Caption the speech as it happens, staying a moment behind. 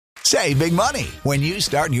Save big money when you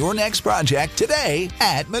start your next project today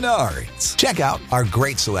at Menards. Check out our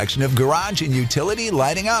great selection of garage and utility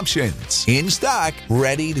lighting options. In stock,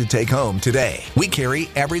 ready to take home today. We carry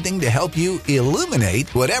everything to help you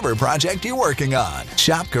illuminate whatever project you're working on.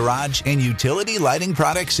 Shop garage and utility lighting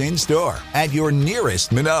products in store at your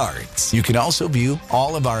nearest Menards. You can also view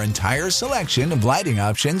all of our entire selection of lighting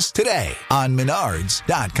options today on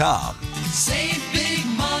Menards.com. Save big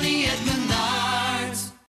money at Menards.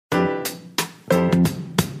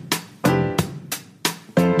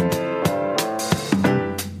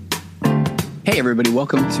 Hey everybody,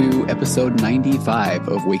 welcome to episode 95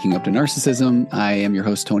 of Waking Up to Narcissism. I am your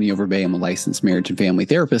host, Tony Overbay. I'm a licensed marriage and family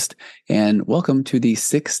therapist, and welcome to the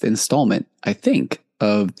sixth installment, I think,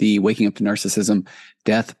 of the Waking Up to Narcissism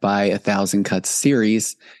Death by 1,000 Cuts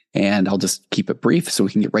series. And I'll just keep it brief so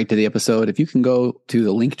we can get right to the episode. If you can go to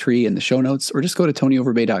the link tree in the show notes, or just go to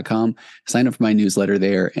tonyoverbay.com, sign up for my newsletter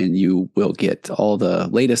there, and you will get all the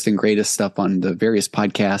latest and greatest stuff on the various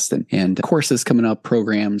podcasts and courses coming up,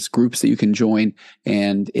 programs, groups that you can join.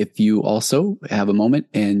 And if you also have a moment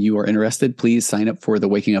and you are interested, please sign up for the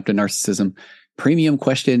Waking Up to Narcissism premium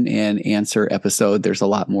question and answer episode. There's a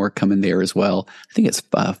lot more coming there as well. I think it's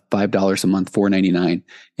 $5 a month, $4.99,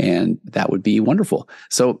 and that would be wonderful.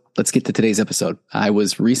 So let's get to today's episode. I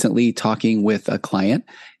was recently talking with a client,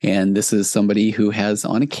 and this is somebody who has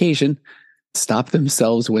on occasion stopped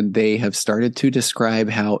themselves when they have started to describe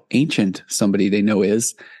how ancient somebody they know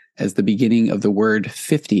is, as the beginning of the word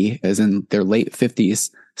 50, as in their late 50s,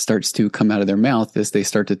 starts to come out of their mouth as they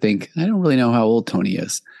start to think, I don't really know how old Tony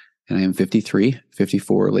is. And I am 53,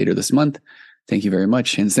 54 later this month. Thank you very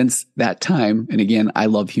much. And since that time, and again, I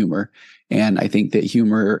love humor, and I think that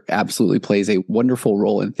humor absolutely plays a wonderful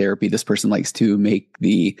role in therapy. This person likes to make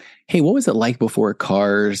the, hey, what was it like before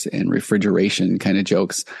cars and refrigeration kind of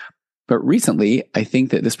jokes. But recently, I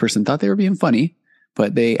think that this person thought they were being funny,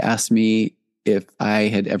 but they asked me if I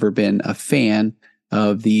had ever been a fan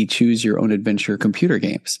of the Choose Your Own Adventure computer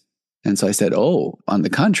games. And so I said, oh, on the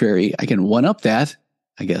contrary, I can one up that.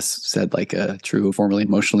 I guess said like a true, formerly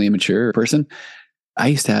emotionally immature person. I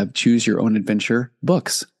used to have Choose Your Own Adventure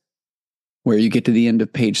books where you get to the end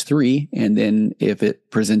of page 3. And then if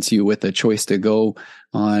it presents you with a choice to go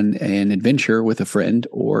on an adventure with a friend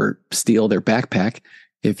or steal their backpack,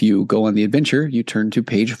 if you go on the adventure, you turn to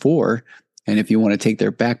page 4. And if you want to take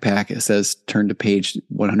their backpack, it says turn to page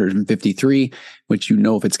 153, which you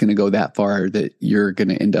know if it's going to go that far that you're going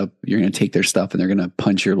to take their stuff and they're going to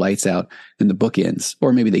punch your lights out and the book ends.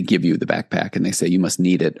 Or maybe they give you the backpack and they say you must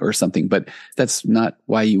need it or something. But that's not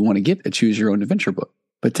why you want to get a Choose Your Own Adventure book.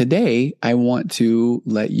 But today I want to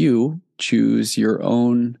let you choose your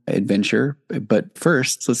own adventure. But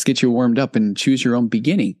first, let's get you warmed up and choose your own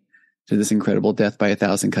beginning to this incredible Death by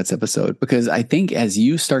 1,000 Cuts episode. Because I think as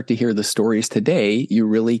you start to hear the stories today, you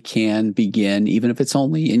really can begin, even if it's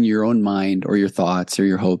only in your own mind or your thoughts or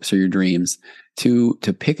your hopes or your dreams, to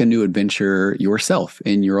pick a new adventure yourself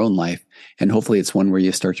in your own life. And hopefully it's one where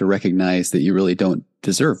you start to recognize that you really don't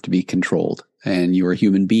deserve to be controlled and you're a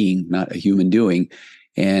human being, not a human doing.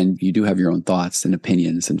 And you do have your own thoughts and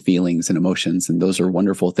opinions and feelings and emotions. And those are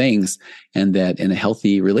wonderful things. And that in a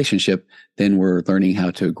healthy relationship, then we're learning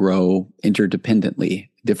how to grow interdependently,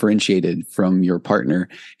 differentiated from your partner.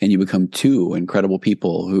 And you become two incredible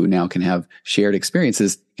people who now can have shared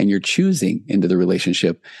experiences. And you're choosing into the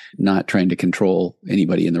relationship, not trying to control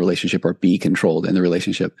anybody in the relationship or be controlled in the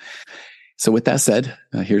relationship. So with that said,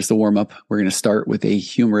 here's the warm up. We're going to start with a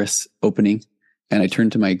humorous opening. And I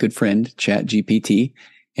turned to my good friend, ChatGPT,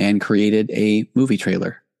 and created a movie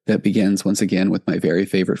trailer that begins once again with my very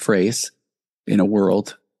favorite phrase, in a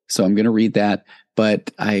world. So I'm going to read that,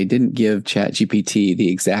 but I didn't give ChatGPT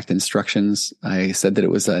the exact instructions. I said that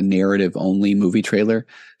it was a narrative only movie trailer.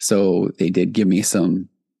 So they did give me some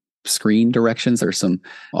screen directions or some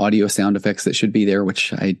audio sound effects that should be there,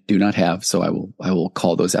 which I do not have. So I will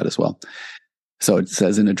call those out as well. So it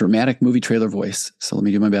says in a dramatic movie trailer voice. So let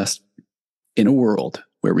me do my best. In a world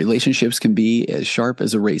where relationships can be as sharp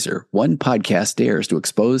as a razor, one podcast dares to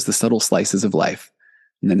expose the subtle slices of life.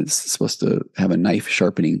 And then it's supposed to have a knife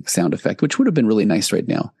sharpening sound effect, which would have been really nice right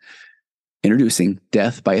now. Introducing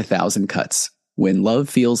Death by 1,000 Cuts, when love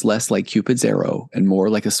feels less like Cupid's arrow and more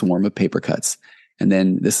like a swarm of paper cuts. And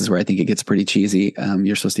then this is where I think it gets pretty cheesy.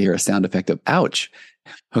 You're supposed to hear a sound effect of ouch.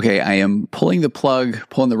 Okay, I am pulling the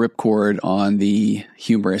ripcord on the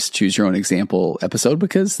humorous Choose Your Own Example episode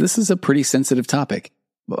because this is a pretty sensitive topic.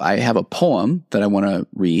 I have a poem that I want to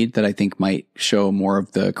read that I think might show more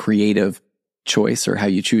of the creative choice or how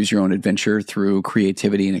you choose your own adventure through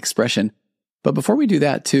creativity and expression. But before we do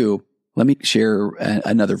that too, Let me share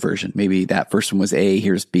another version. Maybe that first one was A,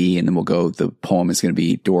 here's B, and then we'll go, the poem is going to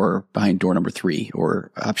be door behind door number 3,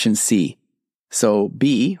 or option C. So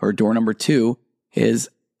B, or door number 2, is,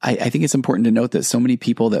 I think it's important to note that so many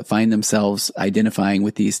people that find themselves identifying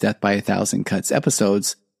with these Death by 1,000 Cuts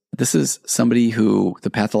episodes, this is somebody who, the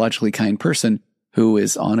pathologically kind person, who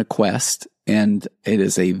is on a quest, and it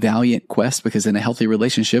is a valiant quest because in a healthy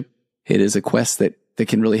relationship, it is a quest that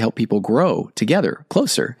can really help people grow together,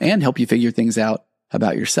 closer, and help you figure things out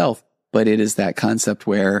about yourself. But it is that concept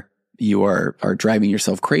where you are driving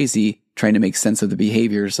yourself crazy, trying to make sense of the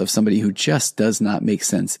behaviors of somebody who just does not make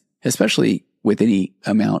sense, especially with any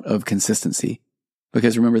amount of consistency.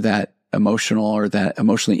 Because remember, that emotional or that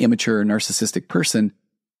emotionally immature narcissistic person,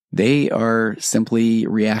 they are simply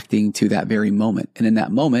reacting to that very moment. And in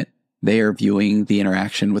that moment, they are viewing the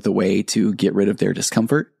interaction with a way to get rid of their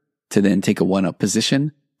discomfort, to then take a one-up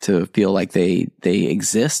position, to feel like they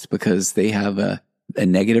exist because they have a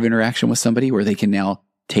negative interaction with somebody, where they can now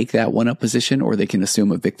take that one-up position, or they can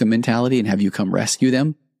assume a victim mentality and have you come rescue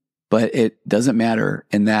them. But it doesn't matter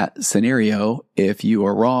in that scenario if you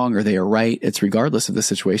are wrong or they are right. It's regardless of the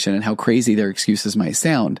situation and how crazy their excuses might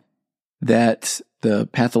sound, that the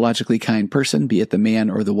pathologically kind person, be it the man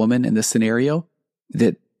or the woman in this scenario,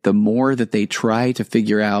 that the more that they try to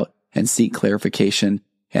figure out and seek clarification,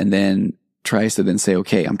 and then tries to then say,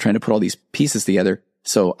 okay, I'm trying to put all these pieces together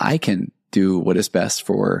so I can do what is best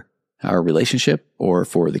for our relationship or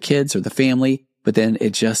for the kids or the family. But then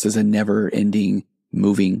it just is a never ending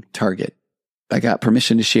moving target. I got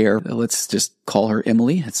permission to share. Let's just call her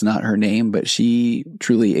Emily. It's not her name, but she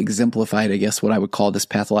truly exemplified, I guess, what I would call this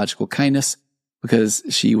pathological kindness, because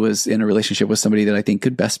she was in a relationship with somebody that I think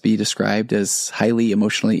could best be described as highly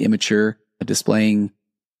emotionally immature, displaying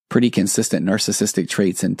pretty consistent narcissistic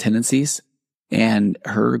traits and tendencies. And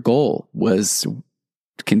her goal was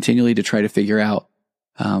continually to try to figure out,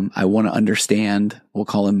 I want to understand, we'll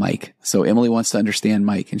call him Mike. So Emily wants to understand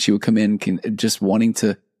Mike, and she would come in just wanting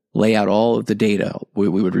to lay out all of the data. We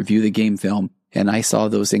would review the game film, and I saw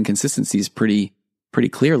those inconsistencies pretty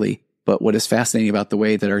clearly. But what is fascinating about the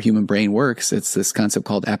way that our human brain works, it's this concept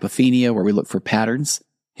called apophenia, where we look for patterns.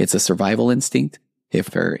 It's a survival instinct.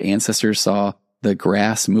 If our ancestors saw the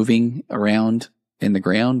grass moving around in the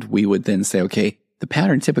ground, we would then say, okay, the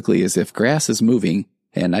pattern typically is if grass is moving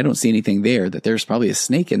and I don't see anything there, that there's probably a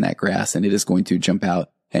snake in that grass and it is going to jump out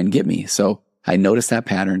and get me. So I notice that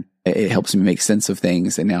pattern. It helps me make sense of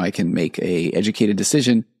things. And now I can make a educated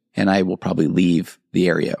decision, and I will probably leave the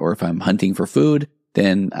area. Or if I'm hunting for food,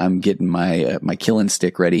 then I'm getting my killing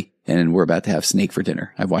stick ready, and we're about to have snake for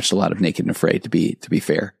dinner. I've watched a lot of Naked and Afraid, to be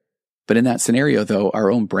fair. But in that scenario, though,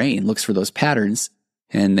 our own brain looks for those patterns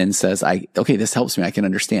and then says, okay, this helps me. I can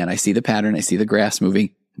understand. I see the pattern. I see the grass moving.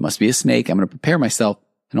 It must be a snake. I'm going to prepare myself.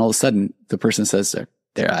 And all of a sudden, the person says,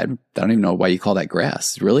 I don't even know why you call that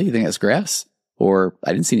grass. Really? You think that's grass? Or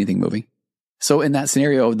I didn't see anything moving. So in that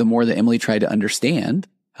scenario, the more that Emily tried to understand,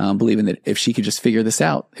 believing that if she could just figure this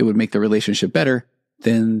out, it would make the relationship better,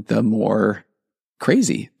 then the more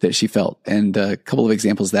crazy that she felt. And a couple of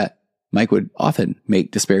examples that Mike would often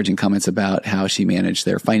make disparaging comments about how she managed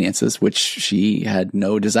their finances, which she had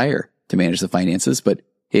no desire to manage the finances, but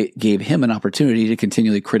it gave him an opportunity to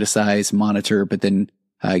continually criticize, monitor, but then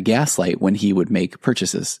gaslight when he would make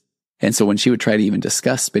purchases. And so when she would try to even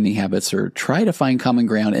discuss spending habits or try to find common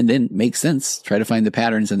ground and then make sense, try to find the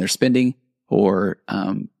patterns in their spending, or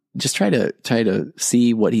just try to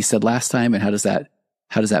see what he said last time and how does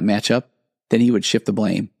that match up, then he would shift the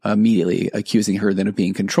blame immediately, accusing her then of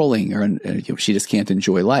being controlling, or she just can't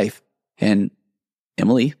enjoy life. And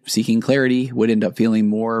Emily, seeking clarity, would end up feeling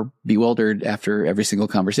more bewildered after every single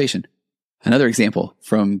conversation. Another example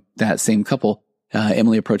from that same couple,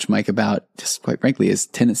 Emily approached Mike about, just quite frankly, his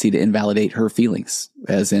tendency to invalidate her feelings,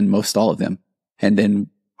 as in most all of them. And then,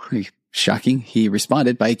 shocking, he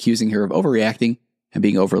responded by accusing her of overreacting and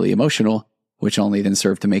being overly emotional, which only then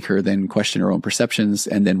served to make her then question her own perceptions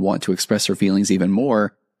and then want to express her feelings even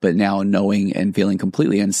more, but now knowing and feeling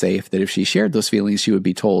completely unsafe that if she shared those feelings, she would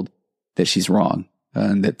be told that she's wrong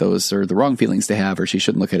and that those are the wrong feelings to have, or she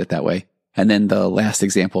shouldn't look at it that way. And then the last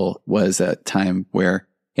example was a time where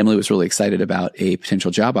Emily was really excited about a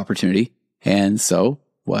potential job opportunity. And so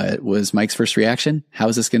what was Mike's first reaction? How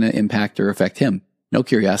is this going to impact or affect him? No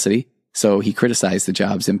curiosity. So he criticized the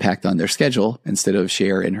job's impact on their schedule instead of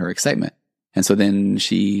share in her excitement. And so then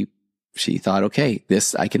she thought, okay,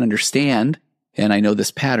 this I can understand, and I know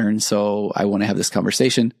this pattern, so I want to have this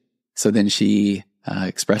conversation. So then she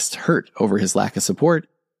expressed hurt over his lack of support,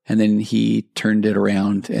 and then he turned it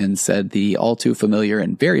around and said the all too familiar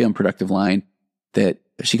and very unproductive line that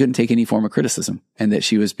she couldn't take any form of criticism and that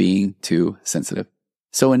she was being too sensitive.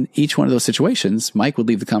 So in each one of those situations, Mike would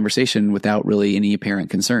leave the conversation without really any apparent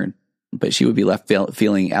concern, but she would be left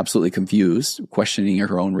feeling absolutely confused, questioning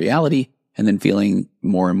her own reality, and then feeling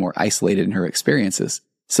more and more isolated in her experiences.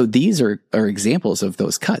 So these are examples of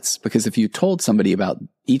those cuts, because if you told somebody about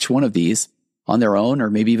each one of these on their own, or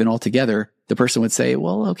maybe even all together, the person would say,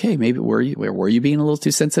 well, okay, maybe were you being a little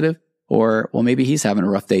too sensitive? Or, well, maybe he's having a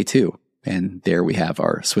rough day too. And there we have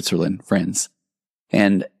our Switzerland friends.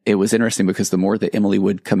 And it was interesting because the more that Emily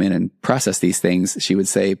would come in and process these things, she would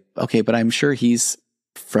say, okay, but I'm sure he's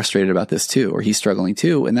frustrated about this too, or he's struggling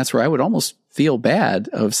too. And that's where I would almost feel bad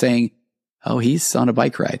of saying, oh, he's on a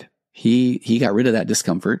bike ride. He got rid of that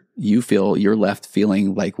discomfort. You're left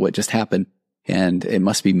feeling like what just happened, and it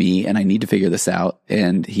must be me, and I need to figure this out.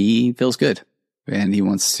 And he feels good, and he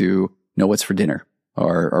wants to know what's for dinner,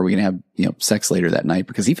 or are we going to have, sex later that night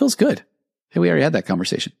because he feels good. Hey, we already had that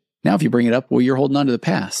conversation. Now, if you bring it up, well, you're holding on to the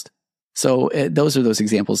past. So those are those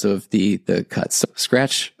examples of the cuts. So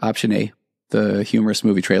scratch option A, the humorous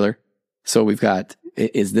movie trailer. So we've got,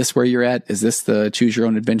 is this where you're at? Is this the choose your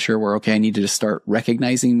own adventure where, okay, I need to just start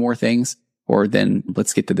recognizing more things? Or then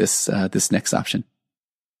let's get to this next option.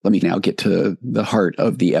 Let me now get to the heart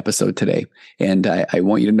of the episode today. And I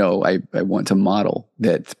want you to know, I want to model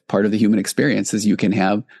that part of the human experience is you can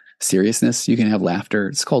have seriousness, you can have laughter.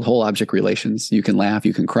 It's called whole object relations. You can laugh,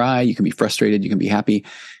 you can cry, you can be frustrated, you can be happy,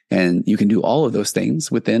 and you can do all of those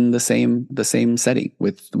things within the same setting,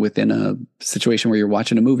 within a situation where you're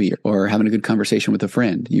watching a movie or having a good conversation with a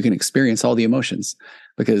friend. You can experience all the emotions,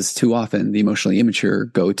 because too often the emotionally immature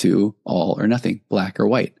go to all or nothing, black or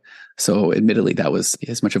white. So admittedly, that was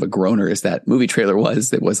as much of a groaner as that movie trailer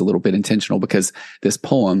was. It was a little bit intentional because this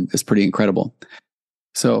poem is pretty incredible.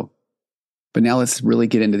 But now let's really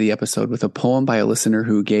get into the episode with a poem by a listener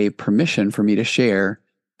who gave permission for me to share,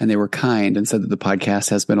 and they were kind and said that the podcast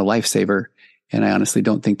has been a lifesaver. And I honestly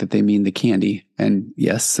don't think that they mean the candy. And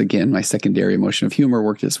yes, again, my secondary emotion of humor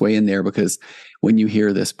worked its way in there, because when you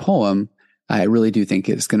hear this poem, I really do think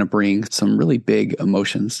it's going to bring some really big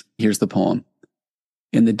emotions. Here's the poem.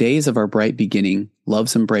 In the days of our bright beginning,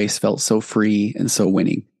 love's embrace felt so free and so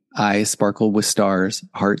winning. Eyes sparkled with stars,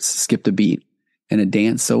 hearts skipped a beat, and a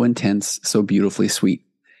dance so intense, so beautifully sweet.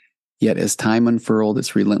 Yet as time unfurled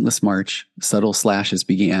its relentless march, subtle slashes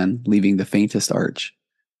began, leaving the faintest arch.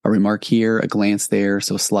 A remark here, a glance there,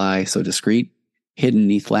 so sly, so discreet, hidden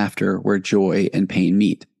neath laughter where joy and pain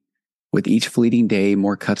meet. With each fleeting day,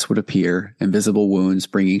 more cuts would appear, invisible wounds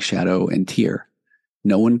bringing shadow and tear.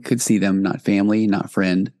 No one could see them, not family, not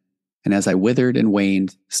friend. And as I withered and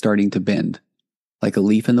waned, starting to bend, like a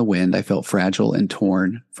leaf in the wind, I felt fragile and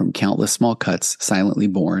torn from countless small cuts silently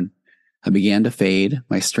born. I began to fade,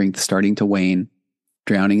 my strength starting to wane,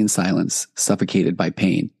 drowning in silence, suffocated by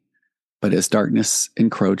pain. But as darkness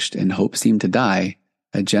encroached and hope seemed to die,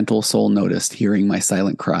 a gentle soul noticed, hearing my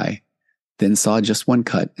silent cry, then saw just one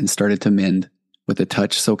cut and started to mend, with a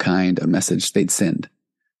touch so kind, a message they'd send.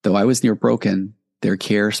 Though I was near broken, their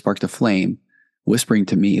care sparked a flame, whispering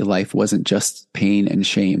to me life wasn't just pain and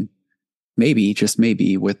shame. Maybe, just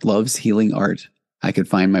maybe, with love's healing art, I could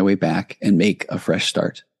find my way back and make a fresh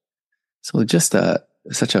start. So just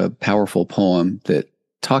such a powerful poem that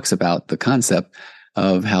talks about the concept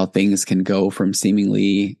of how things can go from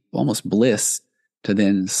seemingly almost bliss to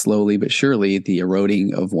then slowly but surely the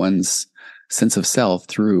eroding of one's sense of self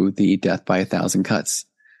through the death by 1,000 cuts.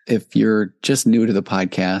 If you're just new to the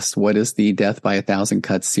podcast, what is the Death by 1,000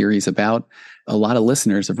 Cuts series about? A lot of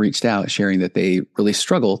listeners have reached out sharing that they really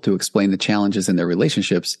struggle to explain the challenges in their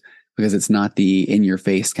relationships because it's not the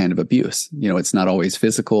in-your-face kind of abuse. It's not always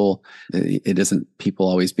physical. It isn't people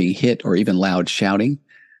always being hit or even loud shouting.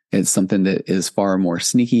 It's something that is far more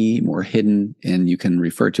sneaky, more hidden, and you can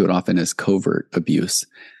refer to it often as covert abuse.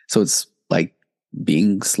 So it's like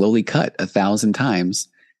being slowly cut 1,000 times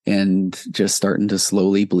and just starting to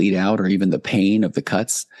slowly bleed out, or even the pain of the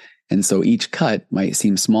cuts. And so each cut might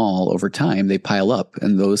seem small. Over time, they pile up,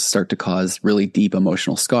 and those start to cause really deep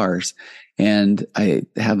emotional scars. And I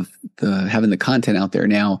have having the content out there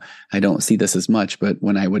now, I don't see this as much, but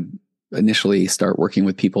when I would initially start working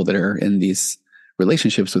with people that are in these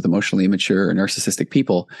relationships with emotionally immature or narcissistic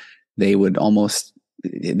people, they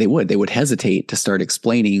would hesitate to start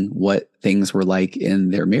explaining what things were like in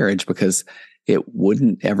their marriage, because it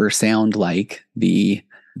wouldn't ever sound like the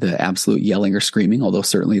absolute yelling or screaming, although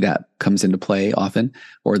certainly that comes into play often,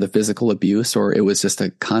 or the physical abuse, or it was just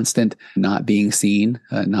a constant not being seen,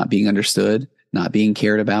 not being understood, not being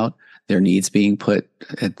cared about, their needs being put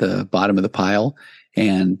at the bottom of the pile.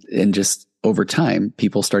 And just over time,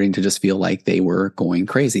 people starting to just feel like they were going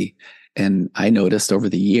crazy. And I noticed over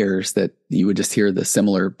the years that you would just hear the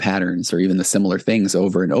similar patterns or even the similar things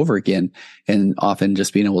over and over again. And often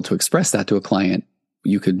just being able to express that to a client,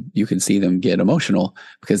 you could see them get emotional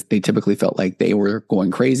because they typically felt like they were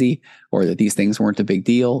going crazy, or that these things weren't a big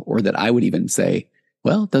deal, or that I would even say,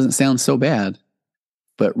 well, it doesn't sound so bad.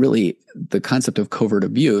 But really, the concept of covert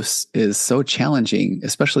abuse is so challenging,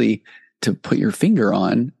 especially to put your finger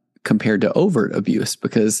on, compared to overt abuse,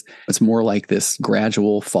 because it's more like this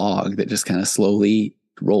gradual fog that just kind of slowly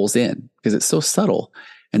rolls in because it's so subtle.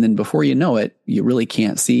 And then before you know it, you really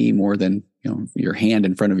can't see more than, your hand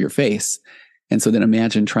in front of your face. And so then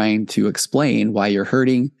imagine trying to explain why you're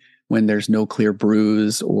hurting when there's no clear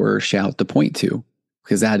bruise or shout to point to,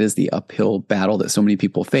 because that is the uphill battle that so many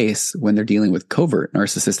people face when they're dealing with covert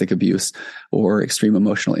narcissistic abuse or extreme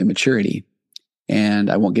emotional immaturity. And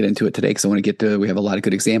I won't get into it today because I want to get to, we have a lot of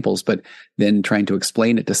good examples, but then trying to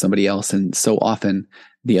explain it to somebody else. And so often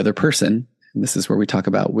the other person, and this is where we talk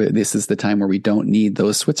about, this is the time where we don't need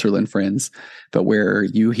those Switzerland friends, but where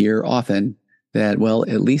you hear often that, well,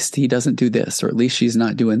 at least he doesn't do this, or at least she's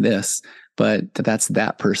not doing this, but that's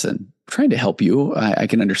that person trying to help you. I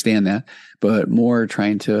can understand that, but more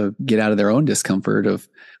trying to get out of their own discomfort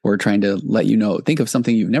or trying to let you know, think of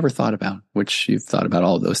something you've never thought about, which you've thought about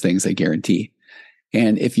all of those things, I guarantee.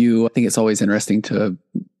 And I think it's always interesting to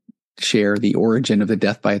share the origin of the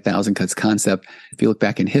death by 1,000 cuts concept. If you look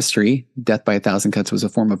back in history, death by 1,000 cuts was a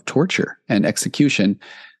form of torture and execution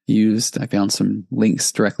used. I found some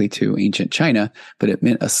links directly to ancient China, but it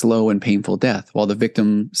meant a slow and painful death while the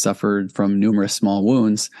victim suffered from numerous small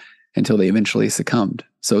wounds until they eventually succumbed.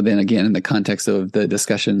 So then again, in the context of the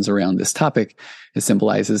discussions around this topic, it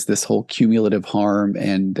symbolizes this whole cumulative harm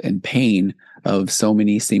and pain of so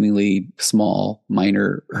many seemingly small,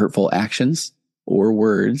 minor, hurtful actions or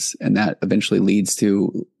words. And that eventually leads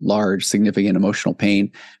to large, significant emotional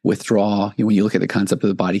pain, withdrawal. When you look at the concept of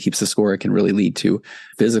the body keeps the score, it can really lead to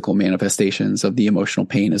physical manifestations of the emotional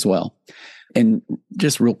pain as well. And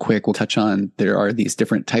just real quick, we'll touch on, there are these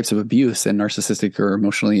different types of abuse in narcissistic or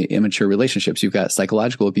emotionally immature relationships. You've got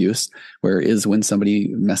psychological abuse, where it is when somebody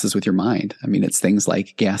messes with your mind. I mean, it's things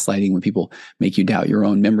like gaslighting, when people make you doubt your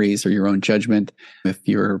own memories or your own judgment. If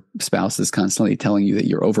your spouse is constantly telling you that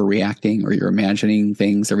you're overreacting or you're imagining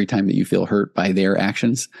things every time that you feel hurt by their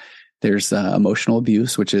actions. There's emotional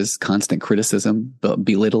abuse, which is constant criticism,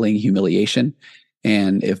 belittling, humiliation.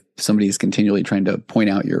 And if somebody is continually trying to point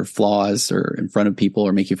out your flaws or in front of people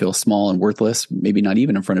or make you feel small and worthless, maybe not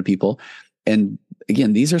even in front of people. And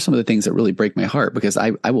again, these are some of the things that really break my heart, because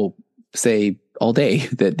I will say all day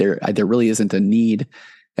that there really isn't a need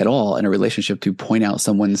at all in a relationship to point out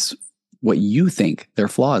someone's, what you think their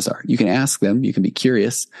flaws are. You can ask them, you can be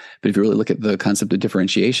curious, but if you really look at the concept of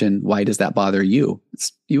differentiation, why does that bother you?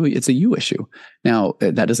 It's a you issue. Now,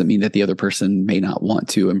 that doesn't mean that the other person may not want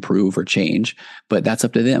to improve or change, but that's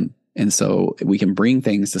up to them. And so we can bring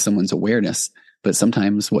things to someone's awareness, but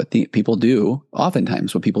sometimes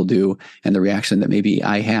oftentimes what people do, and the reaction that maybe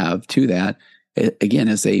I have to that, again,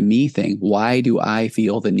 is a me thing. Why do I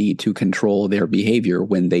feel the need to control their behavior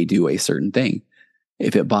when they do a certain thing?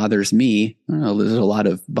 If it bothers me, there's a lot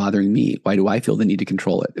of bothering me. Why do I feel the need to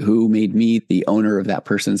control it? Who made me the owner of that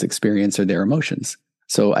person's experience or their emotions?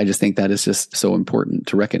 So I just think that is just so important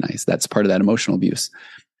to recognize. That's part of that emotional abuse.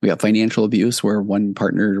 We have financial abuse, where one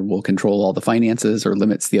partner will control all the finances or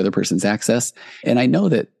limits the other person's access. And I know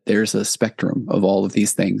that there's a spectrum of all of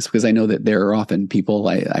these things, because I know that there are often people,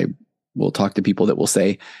 I will talk to people that will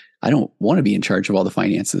say, I don't want to be in charge of all the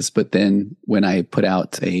finances. But then when I put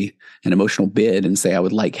out an emotional bid and say I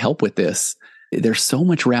would like help with this, there's so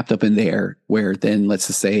much wrapped up in there, where then let's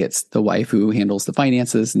just say it's the wife who handles the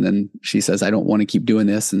finances. And then she says, I don't want to keep doing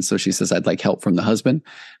this. And so she says, I'd like help from the husband.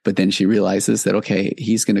 But then she realizes that, okay,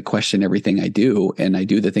 he's going to question everything I do. And I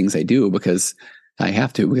do the things I do because I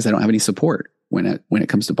have to, because I don't have any support when it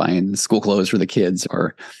comes to buying school clothes for the kids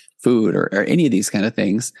or food or any of these kind of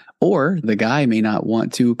things. Or the guy may not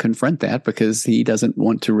want to confront that because he doesn't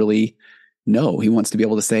want to really know. He wants to be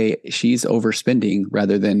able to say she's overspending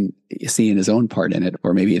rather than seeing his own part in it.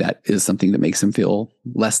 Or maybe that is something that makes him feel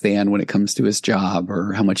less than when it comes to his job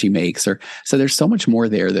or how much he makes. So there's so much more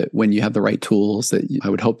there that when you have the right tools, that I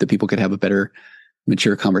would hope that people could have a better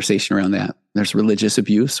mature conversation around that. There's religious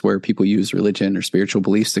abuse, where people use religion or spiritual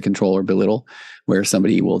beliefs to control or belittle, where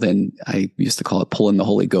somebody will then, I used to call it pulling the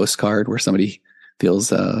Holy Ghost card, where somebody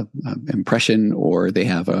feels a impression or they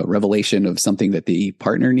have a revelation of something that the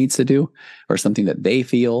partner needs to do, or something that they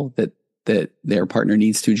feel that that their partner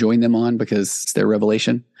needs to join them on because it's their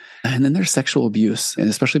revelation. And then there's sexual abuse, and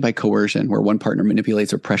especially by coercion, where one partner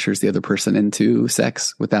manipulates or pressures the other person into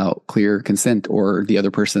sex without clear consent, or the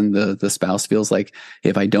other person, the spouse, feels like,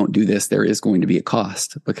 if I don't do this, there is going to be a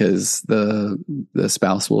cost, because the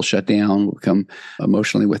spouse will shut down, will become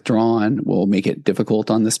emotionally withdrawn, will make it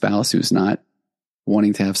difficult on the spouse who's not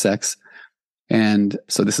wanting to have sex. And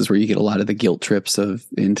so this is where you get a lot of the guilt trips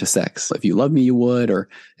into sex. If you love me, you would, or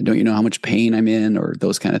don't you know how much pain I'm in, or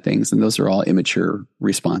those kind of things. And those are all immature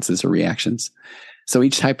responses or reactions. So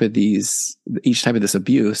each type of this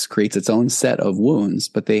abuse creates its own set of wounds,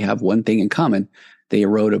 but they have one thing in common. They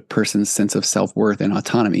erode a person's sense of self-worth and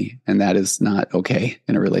autonomy. And that is not okay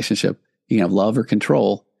in a relationship. You can have love or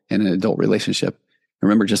control in an adult relationship.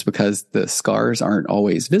 Remember, just because the scars aren't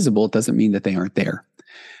always visible, it doesn't mean that they aren't there.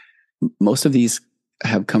 Most of these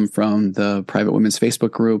have come from the Private Women's Facebook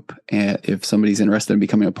group. And if somebody's interested in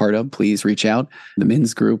becoming a part of, please reach out. The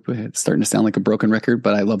men's group, it's starting to sound like a broken record,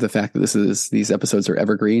 but I love the fact that these episodes are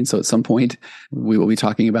evergreen. So at some point we will be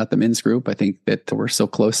talking about the men's group. I think that we're so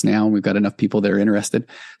close now and we've got enough people that are interested.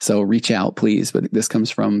 So reach out, please. But this comes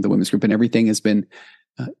from the women's group, and everything has been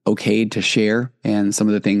okayed to share. And some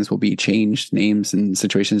of the things will be changed, names and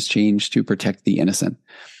situations changed to protect the innocent.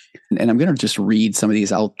 And I'm going to just read some of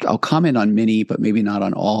these. I'll comment on many, but maybe not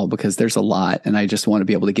on all, because there's a lot, and I just want to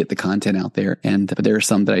be able to get the content out there. But there are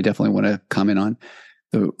some that I definitely want to comment on.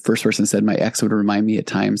 The first person said, my ex would remind me at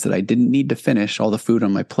times that I didn't need to finish all the food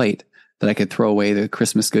on my plate, that I could throw away the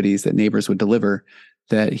Christmas goodies that neighbors would deliver,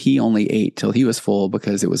 that he only ate till he was full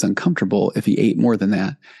because it was uncomfortable if he ate more than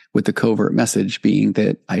that, with the covert message being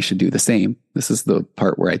that I should do the same. This is the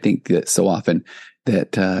part where I think that so often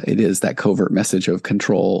that it is that covert message of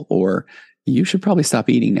control, or you should probably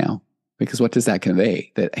stop eating now, because what does that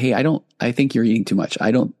convey? That, hey, I think you're eating too much.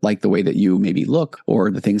 I don't like the way that you maybe look,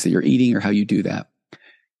 or the things that you're eating, or how you do that.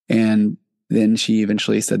 And then she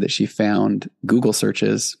eventually said that she found Google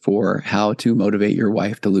searches for how to motivate your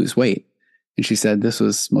wife to lose weight. And she said this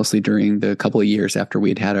was mostly during the couple of years after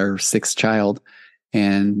we had our sixth child,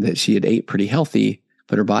 and that she had ate pretty healthy,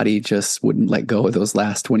 but her body just wouldn't let go of those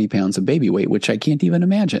last 20 pounds of baby weight, which I can't even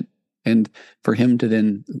imagine. And for him to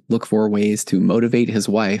then look for ways to motivate his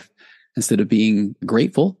wife instead of being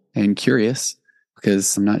grateful and curious,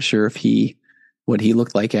 because I'm not sure what he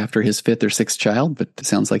looked like after his fifth or sixth child, but it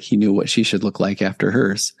sounds like he knew what she should look like after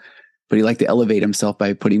hers. But he liked to elevate himself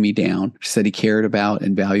by putting me down. She said he cared about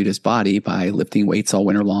and valued his body by lifting weights all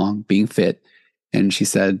winter long, being fit. And she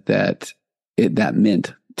said that that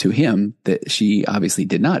meant to him that she obviously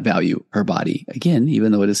did not value her body, again,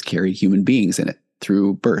 even though it has carried human beings in it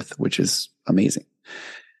through birth, which is amazing.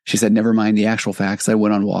 She said, never mind the actual facts. I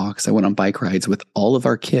went on walks. I went on bike rides with all of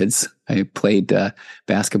our kids. I played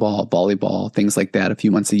basketball, volleyball, things like that a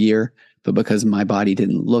few months a year. But because my body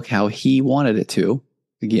didn't look how he wanted it to,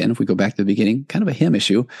 again, if we go back to the beginning, kind of a him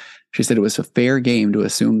issue, she said it was a fair game to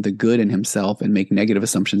assume the good in himself and make negative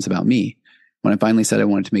assumptions about me. When I finally said I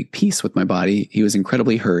wanted to make peace with my body, he was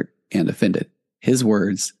incredibly hurt and offended. His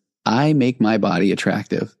words, I make my body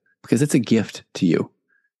attractive because it's a gift to you.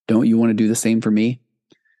 Don't you want to do the same for me?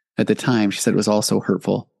 At the time, she said it was also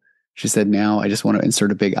hurtful. She said, now I just want to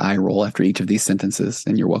insert a big eye roll after each of these sentences,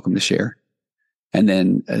 and you're welcome to share. And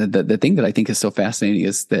then the thing that I think is so fascinating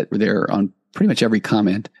is that there, on pretty much every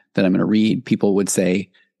comment that I'm going to read, people would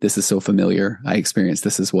say, this is so familiar. I experienced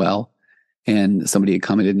this as well. And somebody had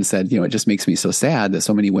commented and said, it just makes me so sad that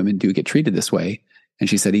so many women do get treated this way. And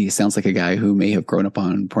she said, he sounds like a guy who may have grown up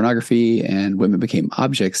on pornography, and women became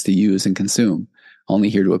objects to use and consume, only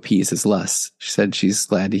here to appease his lusts. She said she's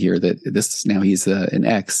glad to hear that now he's an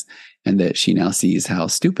ex, and that she now sees how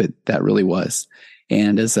stupid that really was.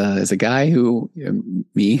 And as a guy who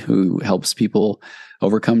helps people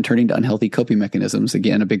overcome turning to unhealthy coping mechanisms,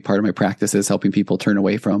 again, a big part of my practice is helping people turn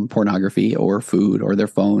away from pornography or food or their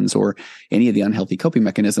phones or any of the unhealthy coping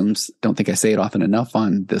mechanisms. Don't think I say it often enough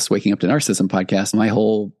on this Waking Up to Narcissism podcast. My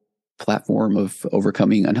whole platform of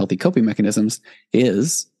overcoming unhealthy coping mechanisms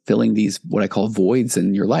is filling these, what I call voids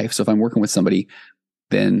in your life. So if I'm working with somebody,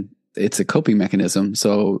 then it's a coping mechanism.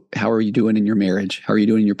 So how are you doing in your marriage? How are you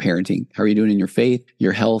doing in your parenting? How are you doing in your faith,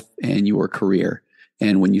 your health, and your career?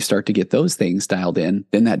 And when you start to get those things dialed in,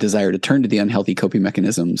 then that desire to turn to the unhealthy coping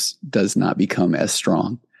mechanisms does not become as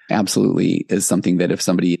strong. Absolutely is something that if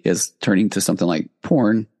somebody is turning to something like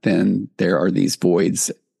porn, then there are these voids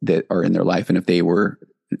that are in their life. And if they were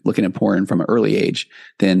looking at porn from an early age,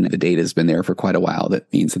 then the data has been there for quite a while.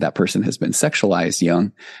 That means that person has been sexualized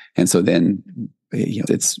young. And so then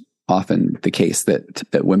it's often the case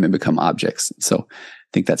that women become objects. So I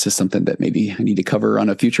think that's just something that maybe I need to cover on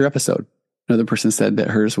a future episode. Another person said that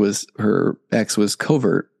her ex was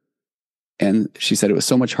covert. And she said it was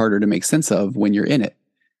so much harder to make sense of when you're in it.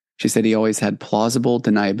 She said he always had plausible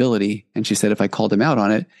deniability. And she said if I called him out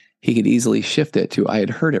on it, he could easily shift it to I had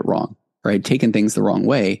heard it wrong, or I'd taken things the wrong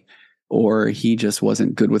way, or he just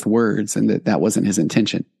wasn't good with words and that wasn't his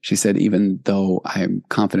intention. She said, even though I'm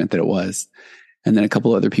confident that it was. And then a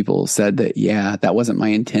couple other people said that, yeah, that wasn't my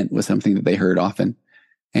intent, was something that they heard often.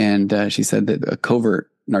 And she said that a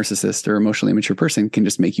covert narcissist or emotionally immature person can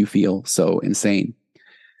just make you feel so insane.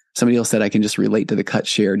 Somebody else said, I can just relate to the cut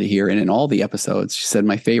shared here. And in all the episodes, she said,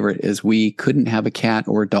 my favorite is we couldn't have a cat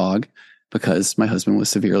or a dog because my husband was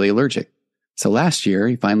severely allergic. So last year,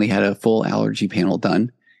 he finally had a full allergy panel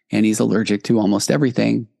done, and he's allergic to almost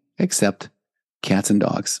everything except cats and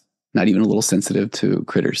dogs, not even a little sensitive to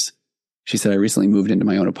critters. She said, I recently moved into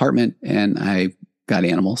my own apartment and I got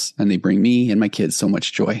animals and they bring me and my kids so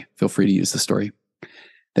much joy. Feel free to use the story.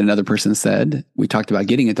 Then another person said, we talked about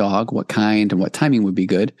getting a dog, what kind and what timing would be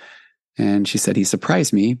good. And she said, he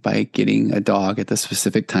surprised me by getting a dog at the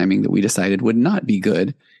specific timing that we decided would not be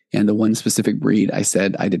good. And the one specific breed I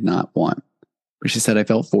said I did not want. But she said, I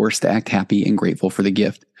felt forced to act happy and grateful for the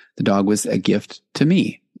gift. The dog was a gift to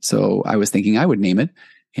me. So I was thinking I would name it.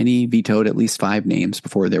 And he vetoed at least 5 names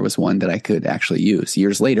before there was one that I could actually use.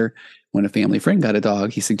 Years later, when a family friend got a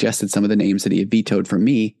dog, he suggested some of the names that he had vetoed from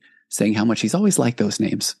me, saying how much he's always liked those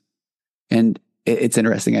names. And it's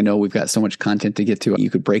interesting. I know we've got so much content to get to. You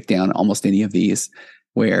could break down almost any of these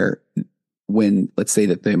where when, let's say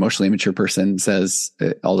that the emotionally immature person says,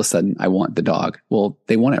 all of a sudden, I want the dog. Well,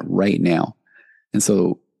 they want it right now. And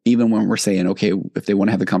so even when we're saying, okay, if they want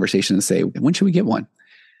to have the conversation and say, when should we get one?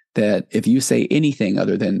 That if you say anything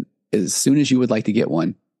other than as soon as you would like to get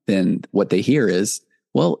one, then what they hear is,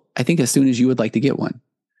 well, I think as soon as you would like to get one.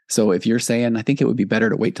 So if you're saying, I think it would be better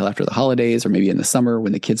to wait till after the holidays or maybe in the summer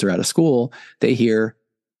when the kids are out of school, they hear,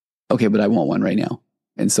 okay, but I want one right now.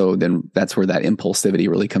 And so then that's where that impulsivity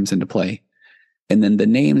really comes into play. And then the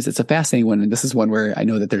names, it's a fascinating one. And this is one where I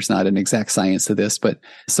know that there's not an exact science to this, but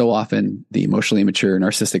so often the emotionally immature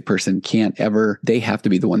narcissistic person they have to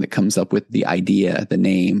be the one that comes up with the idea, the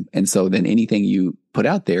name. And so then anything you put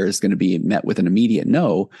out there is going to be met with an immediate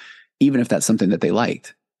no, even if that's something that they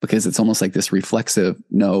liked, because it's almost like this reflexive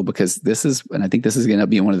no, because and I think this is going to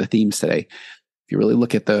be one of the themes today. If you really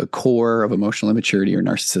look at the core of emotional immaturity or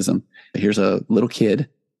narcissism, here's a little kid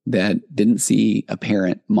that didn't see a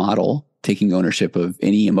parent model taking ownership of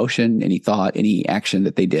any emotion, any thought, any action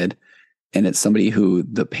that they did. And it's somebody who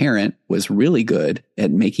the parent was really good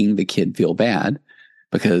at making the kid feel bad.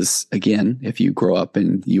 Because again, if you grow up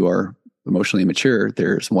and you are emotionally immature,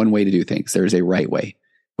 there's one way to do things. There's a right way,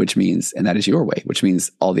 which means, and that is your way, which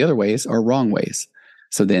means all the other ways are wrong ways.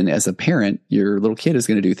 So then as a parent, your little kid is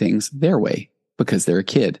going to do things their way because they're a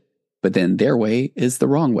kid. But then their way is the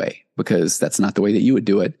wrong way because that's not the way that you would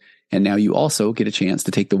do it. And now you also get a chance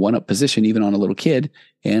to take the one-up position even on a little kid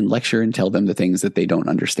and lecture and tell them the things that they don't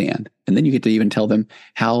understand. And then you get to even tell them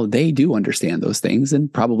how they do understand those things.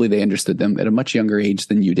 And probably they understood them at a much younger age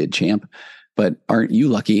than you did, champ. But aren't you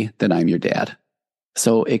lucky that I'm your dad?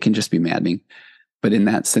 So it can just be maddening. But in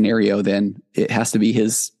that scenario, then it has to be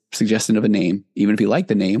his suggestion of a name. Even if he liked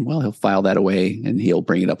the name, well, he'll file that away and he'll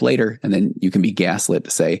bring it up later. And then you can be gaslit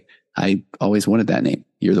to say, I always wanted that name.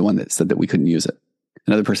 You're the one that said that we couldn't use it.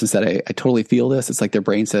 Another person said, I totally feel this. It's like their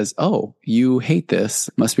brain says, oh, you hate this.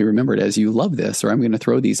 Must be remembered as you love this, or I'm going to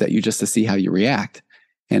throw these at you just to see how you react.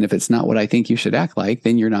 And if it's not what I think you should act like,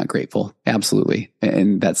 then you're not grateful. Absolutely.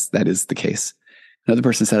 And that is the case. Another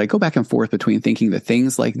person said, I go back and forth between thinking that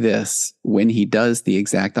things like this, when he does the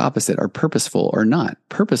exact opposite, are purposeful or not.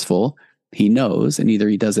 Purposeful, he knows, and either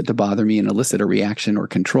he does it to bother me and elicit a reaction or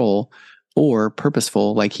control, or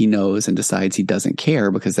purposeful, like he knows and decides he doesn't care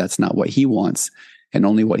because that's not what he wants. And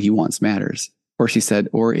only what he wants matters. Or she said,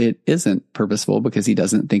 or it isn't purposeful because he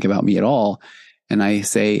doesn't think about me at all. And I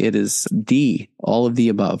say it is D, all of the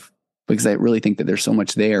above, because I really think that there's so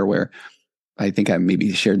much there where I think I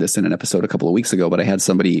maybe shared this in an episode a couple of weeks ago, but I had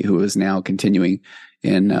somebody who is now continuing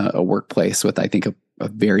in a workplace with, I think, a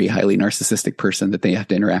very highly narcissistic person that they have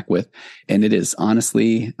to interact with. And it is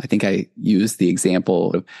honestly, I think I used the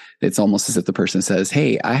example of, it's almost as if the person says,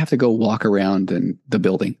 hey, I have to go walk around in the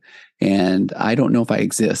building. And I don't know if I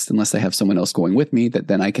exist unless I have someone else going with me that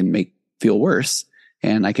then I can make feel worse.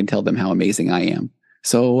 And I can tell them how amazing I am.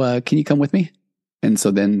 So can you come with me? And so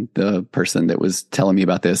then the person that was telling me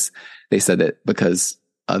about this, they said that because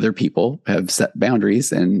other people have set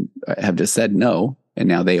boundaries and have just said no, and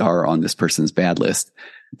now they are on this person's bad list.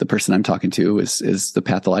 The person I'm talking to is the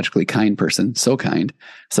pathologically kind person, so kind.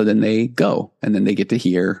 So then they go, and then they get to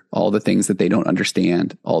hear all the things that they don't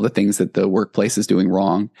understand, all the things that the workplace is doing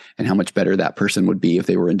wrong, and how much better that person would be if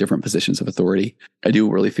they were in different positions of authority. I do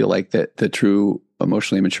really feel like that the true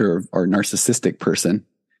emotionally immature or narcissistic person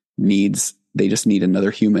they just need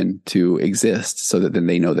another human to exist, so that then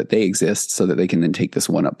they know that they exist, so that they can then take this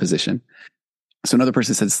one-up position. So another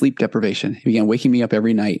person said sleep deprivation. He began waking me up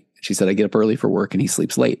every night. She said, I get up early for work and he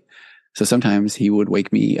sleeps late. So sometimes he would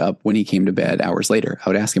wake me up when he came to bed hours later. I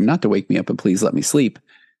would ask him not to wake me up and please let me sleep.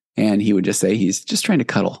 And he would just say, he's just trying to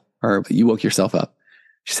cuddle, or you woke yourself up.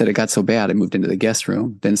 She said, it got so bad, I moved into the guest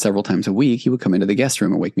room. Then several times a week, he would come into the guest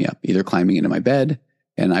room and wake me up, either climbing into my bed,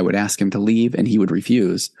 and I would ask him to leave and he would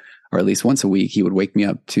refuse. Or at least once a week, he would wake me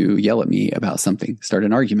up to yell at me about something, start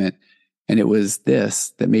an argument. And it was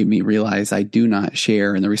this that made me realize I do not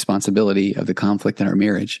share in the responsibility of the conflict in our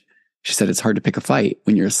marriage. She said, it's hard to pick a fight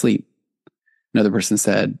when you're asleep. Another person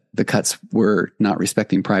said the cuts were not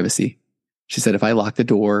respecting privacy. She said, if I locked the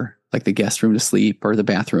door, like the guest room to sleep or the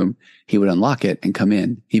bathroom, he would unlock it and come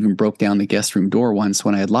in. He even broke down the guest room door once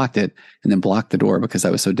when I had locked it, and then blocked the door because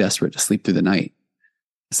I was so desperate to sleep through the night.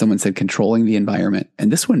 Someone said controlling the environment. And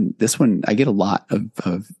this one, I get a lot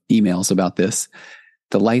of emails about this.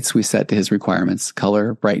 The lights we set to his requirements,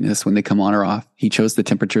 color, brightness, when they come on or off. He chose the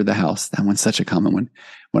temperature of the house. That one's such a common one.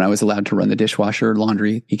 When I was allowed to run the dishwasher or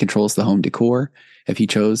laundry, he controls the home decor. If he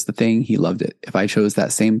chose the thing, he loved it. If I chose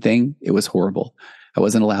that same thing, it was horrible. I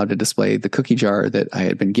wasn't allowed to display the cookie jar that I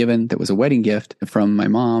had been given that was a wedding gift from my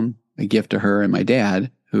mom, a gift to her and my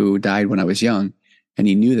dad, who died when I was young. And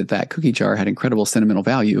he knew that that cookie jar had incredible sentimental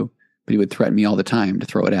value, but he would threaten me all the time to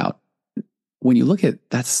throw it out. When you look at,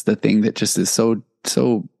 that's the thing that just is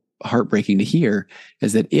so heartbreaking to hear,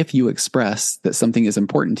 is that if you express that something is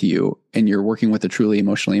important to you and you're working with a truly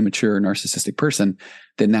emotionally immature narcissistic person,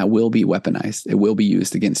 then that will be weaponized. It will be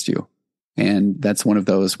used against you. And that's one of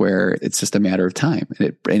those where it's just a matter of time.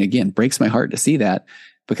 And again, breaks my heart to see that,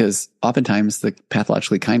 because oftentimes the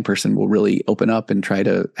pathologically kind person will really open up and try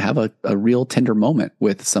to have a real tender moment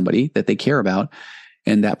with somebody that they care about.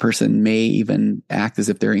 And that person may even act as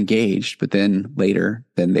if they're engaged, but then later,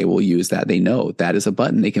 then they will use that. They know that is a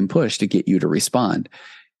button they can push to get you to respond.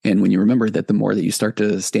 And when you remember that the more that you start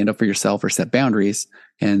to stand up for yourself or set boundaries,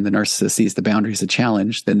 and the narcissist sees the boundaries as a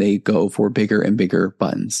challenge, then they go for bigger and bigger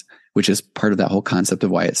buttons, which is part of that whole concept of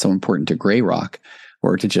why it's so important to gray rock,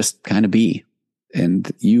 or to just kind of be.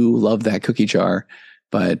 And you love that cookie jar.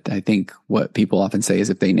 But I think what people often say is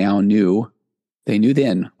if they knew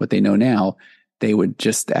then what they know now, they would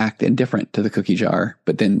just act indifferent to the cookie jar.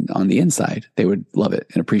 But then on the inside, they would love it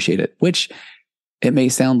and appreciate it, which it may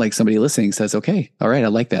sound like somebody listening says, okay, all right, I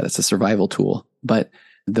like that. It's a survival tool. But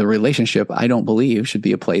the relationship, I don't believe, should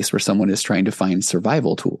be a place where someone is trying to find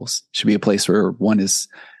survival tools. It should be a place where one is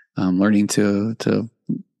learning to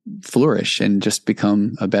flourish and just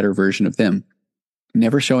become a better version of them.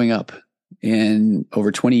 Never showing up. In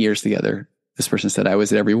over 20 years together, this person said, I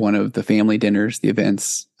was at every one of the family dinners, the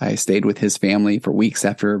events. I stayed with his family for weeks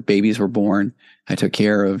after babies were born. I took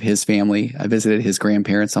care of his family. I visited his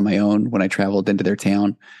grandparents on my own when I traveled into their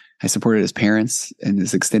town. I supported his parents and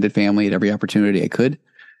his extended family at every opportunity I could.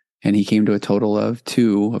 And he came to a total of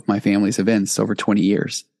 2 of my family's events over 20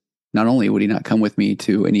 years. Not only would he not come with me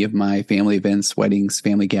to any of my family events, weddings,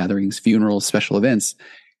 family gatherings, funerals, special events,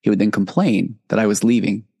 he would then complain that I was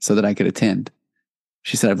leaving so that I could attend.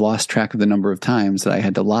 She said, I've lost track of the number of times that I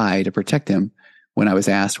had to lie to protect him when I was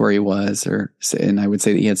asked where he was, and I would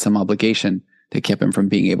say that he had some obligation that kept him from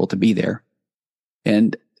being able to be there.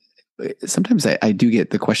 And sometimes I do get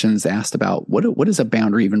the questions asked about what does a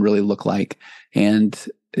boundary even really look like? And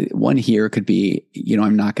one here could be,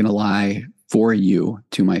 I'm not going to lie for you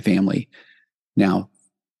to my family. Now,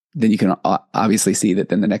 then you can obviously see that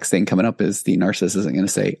then the next thing coming up is the narcissist isn't going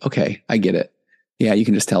to say, okay, I get it. Yeah, you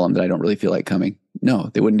can just tell them that I don't really feel like coming.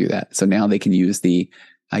 No, they wouldn't do that. So now they can use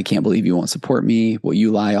I can't believe you won't support me. Well,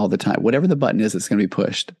 you lie all the time. Whatever the button is that's going to be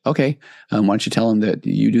pushed. Okay, why don't you tell them that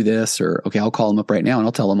you do this? Or, okay, I'll call them up right now and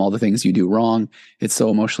I'll tell them all the things you do wrong. It's so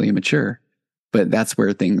emotionally immature. But that's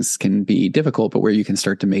where things can be difficult, but where you can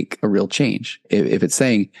start to make a real change. If it's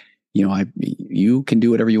saying, you can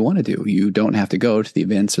do whatever you want to do. You don't have to go to the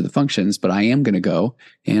events or the functions, but I am going to go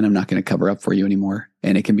and I'm not going to cover up for you anymore.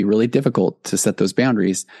 And it can be really difficult to set those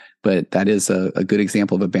boundaries, but that is a good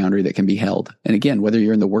example of a boundary that can be held. And again, whether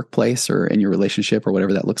you're in the workplace or in your relationship or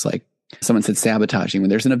whatever that looks like. Someone said sabotaging. When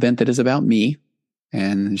there's an event that is about me,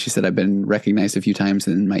 and she said, I've been recognized a few times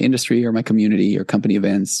in my industry or my community or company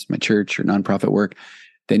events, my church or nonprofit work,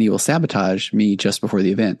 then he will sabotage me just before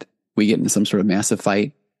the event. we get into some sort of massive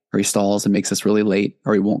fight, or he stalls and makes us really late,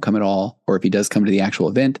 or he won't come at all, or if he does come to the actual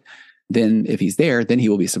event, then if he's there, then he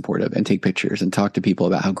will be supportive and take pictures and talk to people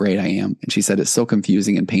about how great I am. And she said it's so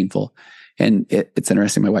confusing and painful. And it's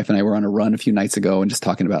interesting. My wife and I were on a run a few nights ago and just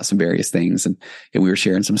talking about some various things. And we were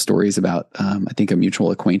sharing some stories about, I think, a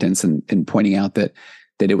mutual acquaintance and pointing out that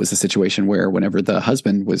it was a situation where whenever the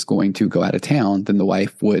husband was going to go out of town, then the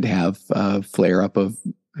wife would have a flare up of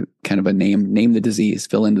kind of a name the disease,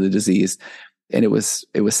 fill into the disease. And it was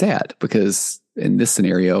sad because in this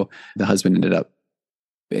scenario, the husband ended up,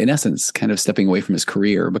 in essence, kind of stepping away from his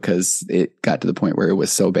career because it got to the point where it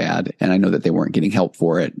was so bad. And I know that they weren't getting help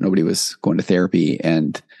for it. Nobody was going to therapy,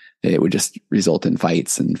 and it would just result in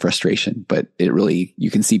fights and frustration. But it really, you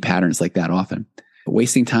can see patterns like that often.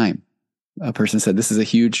 Wasting time. A person said, this is a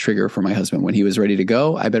huge trigger for my husband. When he was ready to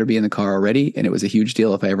go, I better be in the car already. And it was a huge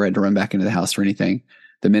deal if I ever had to run back into the house for anything.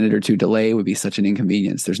 The minute or two delay would be such an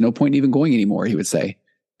inconvenience. There's no point in even going anymore, he would say.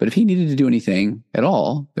 But if he needed to do anything at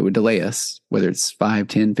all that would delay us, whether it's 5,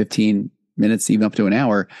 10, 15 minutes, even up to an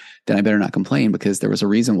hour, then I better not complain because there was a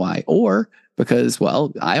reason why. Or because,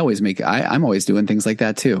 well, I'm always doing things like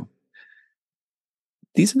that too.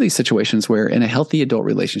 These are these situations where in a healthy adult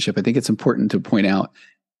relationship, I think it's important to point out,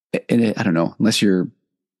 and I don't know, unless you're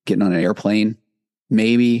getting on an airplane,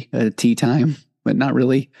 maybe a tea time, but not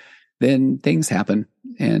really, then things happen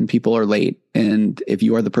and people are late. And if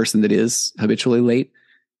you are the person that is habitually late,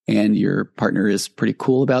 and your partner is pretty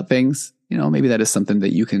cool about things, maybe that is something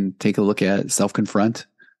that you can take a look at, self-confront,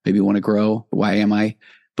 maybe want to grow. Why am I?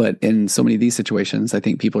 But in so many of these situations, I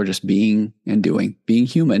think people are just being and doing, being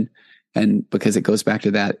human. And because it goes back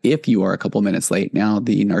to that, if you are a couple minutes late, now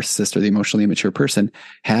the narcissist or the emotionally immature person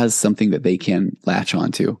has something that they can latch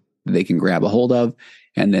onto, that they can grab a hold of,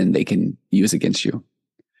 and then they can use against you.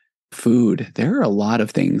 Food. There are a lot of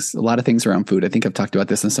things around food. I think I've talked about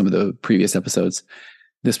this in some of the previous episodes.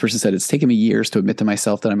 This person said, it's taken me years to admit to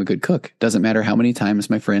myself that I'm a good cook. Doesn't matter how many times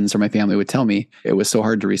my friends or my family would tell me. It was so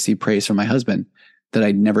hard to receive praise from my husband that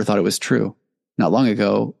I never thought it was true. Not long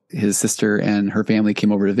ago, his sister and her family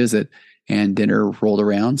came over to visit and dinner rolled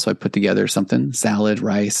around. So I put together something, salad,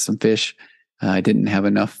 rice, some fish. I didn't have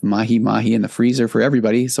enough mahi in the freezer for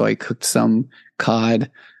everybody. So I cooked some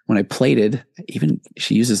cod. When I plated, even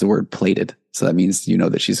she uses the word plated. So that means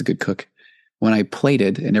that she's a good cook. When I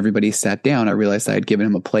plated and everybody sat down, I realized I had given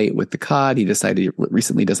him a plate with the cod. He decided he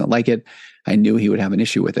recently doesn't like it. I knew he would have an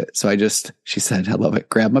issue with it. So she said, I love it.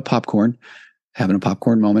 Grabbed my popcorn, having a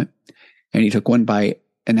popcorn moment. And he took one bite,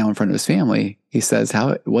 and now in front of his family, he says how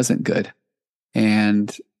it wasn't good.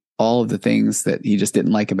 And all of the things that he just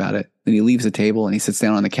didn't like about it. Then he leaves the table and he sits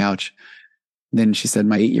down on the couch. Then she said,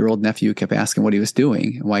 my 8-year-old nephew kept asking what he was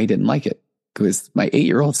doing and why he didn't like it. Because my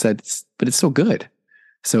 8-year-old said, but it's so good.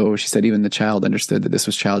 So she said even the child understood that this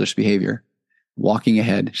was childish behavior. Walking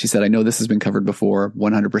ahead, she said, I know this has been covered before.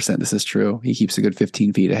 100% this is true. He keeps a good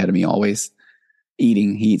 15 feet ahead of me always.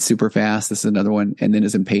 Eating, he eats super fast. This is another one. And then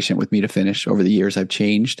is impatient with me to finish. Over the years, I've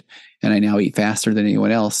changed and I now eat faster than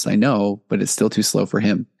anyone else I know, but it's still too slow for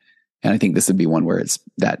him. And I think this would be one where it's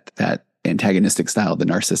that antagonistic style, the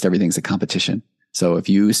narcissist, everything's a competition. So if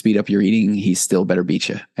you speed up your eating, he still better beat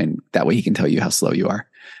you. And that way he can tell you how slow you are.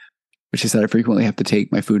 But she said, I frequently have to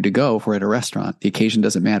take my food to go if we're at a restaurant. The occasion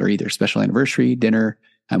doesn't matter either. Special anniversary, dinner,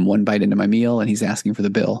 I'm one bite into my meal and he's asking for the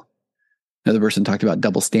bill. Another person talked about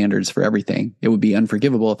double standards for everything. It would be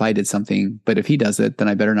unforgivable if I did something, but if he does it, then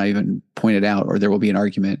I better not even point it out or there will be an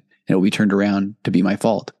argument and it will be turned around to be my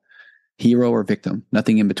fault. Hero or victim,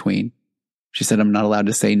 nothing in between. She said, I'm not allowed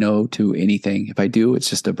to say no to anything. If I do, it's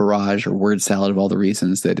just a barrage or word salad of all the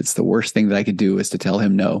reasons that it's the worst thing that I could do is to tell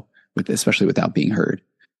him no, especially without being heard.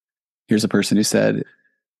 Here's a person who said,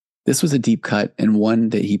 this was a deep cut and one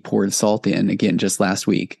that he poured salt in again just last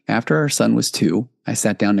week. After our son was 2, I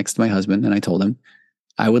sat down next to my husband and I told him,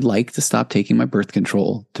 I would like to stop taking my birth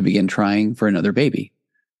control to begin trying for another baby.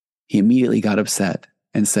 He immediately got upset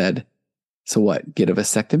and said, so what, get a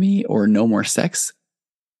vasectomy or no more sex?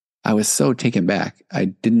 I was so taken back. I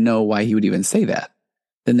didn't know why he would even say that.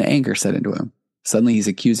 Then the anger set into him. Suddenly he's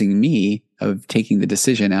accusing me of taking the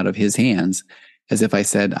decision out of his hands as if I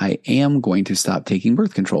said, I am going to stop taking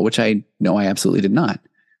birth control, which I know I absolutely did not.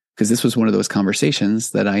 Because this was one of those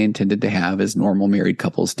conversations that I intended to have as normal married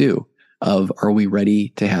couples do of, are we ready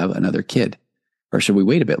to have another kid? Or should we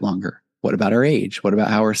wait a bit longer? What about our age? What about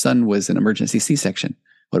how our son was an emergency C-section?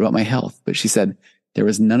 What about my health? But she said there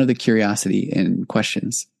was none of the curiosity in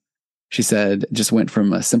questions. She said, just went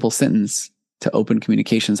from a simple sentence to open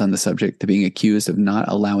communications on the subject to being accused of not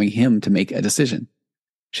allowing him to make a decision.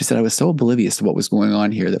 She said, I was so oblivious to what was going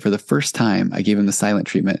on here that for the first time, I gave him the silent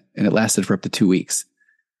treatment and it lasted for up to 2 weeks.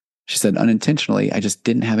 She said, unintentionally, I just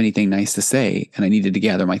didn't have anything nice to say, and I needed to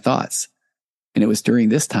gather my thoughts. And it was during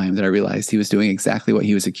this time that I realized he was doing exactly what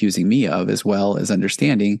he was accusing me of, as well as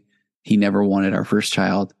understanding he never wanted our first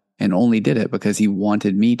child and only did it because he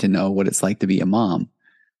wanted me to know what it's like to be a mom,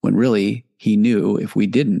 when really he knew if we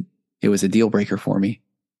didn't, it was a deal breaker for me.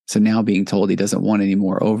 So now being told he doesn't want any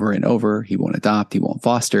more over and over, he won't adopt, he won't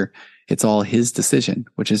foster, it's all his decision,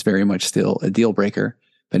 which is very much still a deal breaker.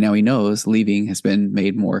 But now he knows leaving has been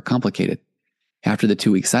made more complicated. After the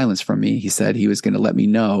 2-week silence from me, he said he was going to let me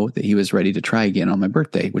know that he was ready to try again on my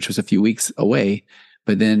birthday, which was a few weeks away.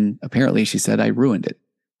 But then apparently she said I ruined it.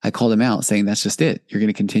 I called him out saying, that's just it. You're going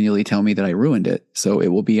to continually tell me that I ruined it. So it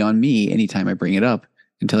will be on me anytime I bring it up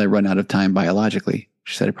until I run out of time biologically.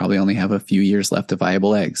 She said I probably only have a few years left of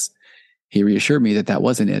viable eggs. He reassured me that that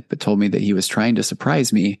wasn't it, but told me that he was trying to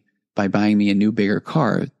surprise me by buying me a new, bigger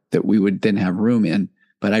car that we would then have room in.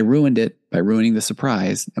 But I ruined it by ruining the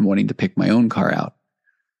surprise and wanting to pick my own car out.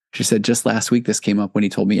 She said just last week this came up when he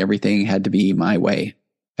told me everything had to be my way.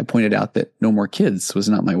 I pointed out that no more kids was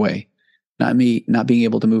not my way. Not me not being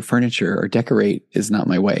able to move furniture or decorate is not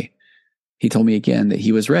my way. He told me again that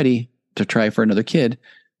he was ready to try for another kid,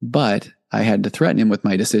 but I had to threaten him with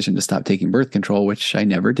my decision to stop taking birth control, which I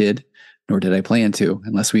never did, nor did I plan to,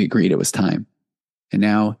 unless we agreed it was time. And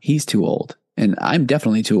now he's too old, and I'm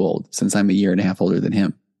definitely too old since I'm a year and a half older than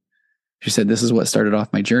him. She said this is what started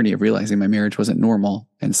off my journey of realizing my marriage wasn't normal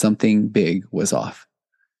and something big was off.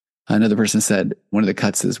 Another person said one of the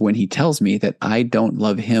cuts is when he tells me that I don't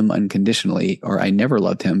love him unconditionally or I never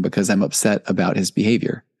loved him because I'm upset about his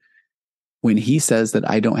behavior. When he says that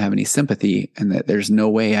I don't have any sympathy and that there's no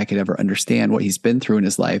way I could ever understand what he's been through in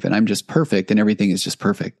his life and I'm just perfect and everything is just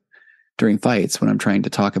perfect. During fights, when I'm trying to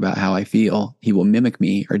talk about how I feel, he will mimic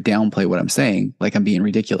me or downplay what I'm saying like I'm being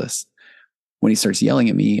ridiculous. When he starts yelling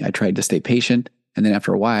at me, I tried to stay patient, and then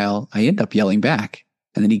after a while, I end up yelling back.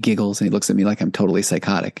 And then he giggles and he looks at me like I'm totally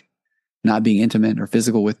psychotic. Not being intimate or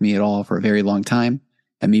physical with me at all for a very long time,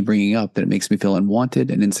 and me bringing up that it makes me feel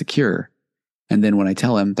unwanted and insecure. And then when I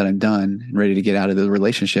tell him that I'm done and ready to get out of the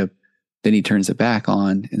relationship, then he turns it back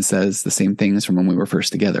on and says the same things from when we were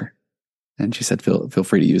first together. And she said, feel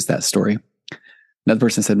free to use that story. Another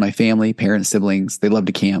person said, my family, parents, siblings, they love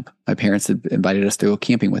to camp. My parents had invited us to go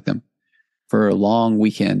camping with them. For a long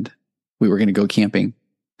weekend, we were going to go camping,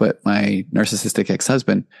 but my narcissistic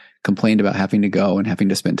ex-husband complained about having to go and having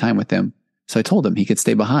to spend time with them. So I told him he could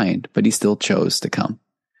stay behind, but he still chose to come.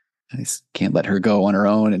 I just can't let her go on her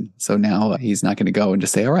own. And so now he's not going to go and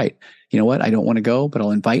just say, all right, you know what? I don't want to go, but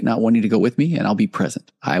I'll invite not wanting to go with me and I'll be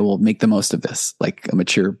present. I will make the most of this like a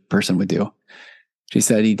mature person would do. She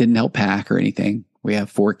said he didn't help pack or anything. We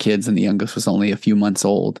have 4 kids and the youngest was only a few months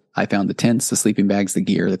old. I found the tents, the sleeping bags, the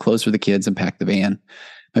gear, the clothes for the kids, and packed the van.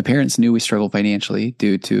 My parents knew we struggled financially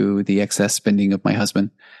due to the excess spending of my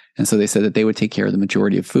husband. And so they said that they would take care of the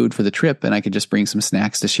majority of food for the trip and I could just bring some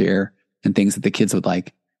snacks to share and things that the kids would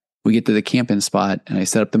like. We get to the camping spot and I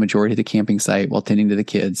set up the majority of the camping site while tending to the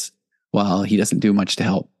kids while he doesn't do much to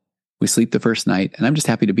help. We sleep the first night and I'm just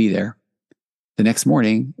happy to be there. The next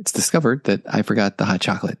morning, it's discovered that I forgot the hot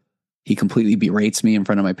chocolate. He completely berates me in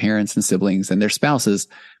front of my parents and siblings and their spouses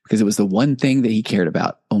because it was the one thing that he cared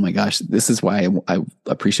about. Oh my gosh, this is why I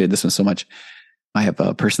appreciate this one so much. I have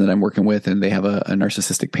a person that I'm working with and they have a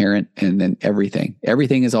narcissistic parent, and then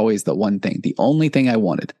everything is always the one thing. The only thing I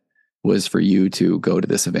wanted was for you to go to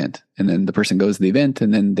this event. And then the person goes to the event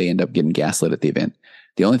and then they end up getting gaslit at the event.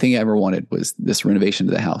 The only thing I ever wanted was this renovation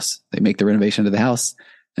to the house. They make the renovation to the house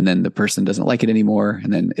and then the person doesn't like it anymore.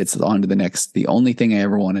 And then it's on to the next, the only thing I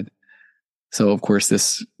ever wanted. So, of course,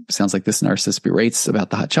 this sounds like this narcissist berates about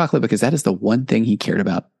the hot chocolate because that is the one thing he cared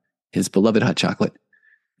about, his beloved hot chocolate.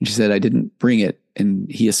 And she said, I didn't bring it,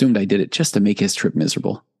 and he assumed I did it just to make his trip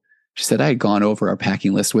miserable. She said, I had gone over our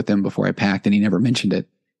packing list with him before I packed, and he never mentioned it.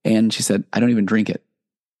 And she said, I don't even drink it.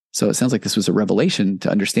 So it sounds like this was a revelation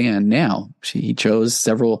to understand now. He chose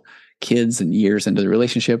several kids and years into the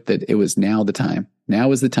relationship that it was now the time. Now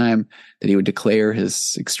was the time that he would declare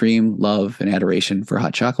his extreme love and adoration for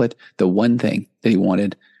hot chocolate, the one thing that he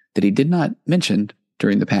wanted that he did not mention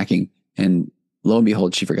during the packing. And lo and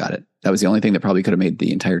behold, she forgot it. That was the only thing that probably could have made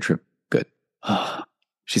the entire trip good.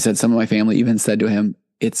 She said some of my family even said to him,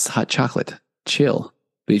 it's hot chocolate, chill.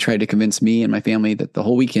 But he tried to convince me and my family that the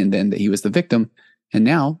whole weekend then that he was the victim. And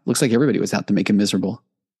now looks like everybody was out to make him miserable.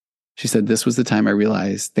 She said this was the time I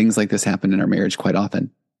realized things like this happen in our marriage quite often.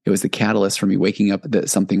 It was the catalyst for me waking up that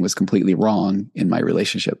something was completely wrong in my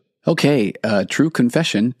relationship. Okay, true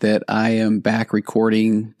confession that I am back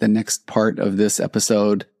recording the next part of this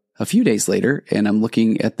episode a few days later, and I'm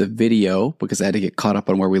looking at the video because I had to get caught up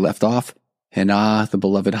on where we left off. and the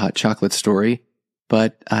beloved hot chocolate story.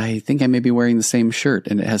 But I think I may be wearing the same shirt,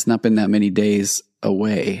 and it has not been that many days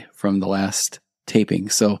away from the last taping.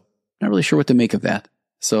 So not really sure what to make of that.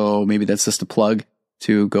 So maybe that's just a plug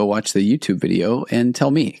to go watch the YouTube video and tell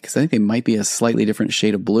me, because I think they might be a slightly different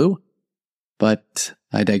shade of blue, but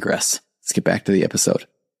I digress. Let's get back to the episode.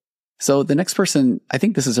 So the next person, I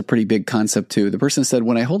think this is a pretty big concept too. The person said,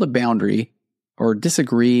 when I hold a boundary or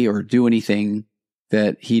disagree or do anything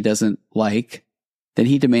that he doesn't like, then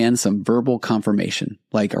he demands some verbal confirmation.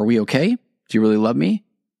 Like, are we okay? Do you really love me?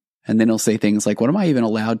 And then he'll say things like, what am I even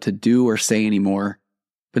allowed to do or say anymore?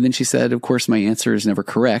 But then she said, of course, my answer is never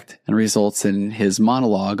correct and results in his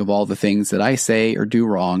monologue of all the things that I say or do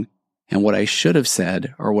wrong and what I should have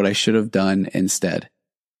said or what I should have done instead.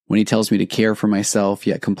 When he tells me to care for myself,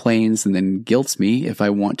 yet complains and then guilts me if I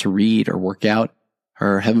want to read or work out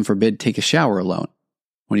or, heaven forbid, take a shower alone.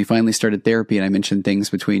 When he finally started therapy and I mentioned things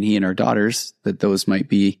between he and our daughters, that those might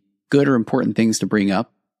be good or important things to bring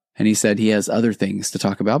up. And he said he has other things to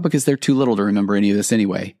talk about because they're too little to remember any of this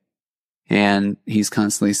anyway. And he's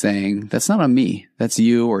constantly saying, that's not on me. That's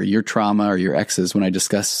you or your trauma or your exes when I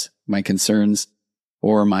discuss my concerns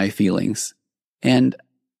or my feelings. And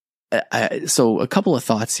so a couple of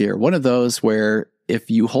thoughts here. One of those where if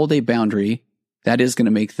you hold a boundary, that is going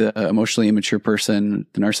to make the emotionally immature person,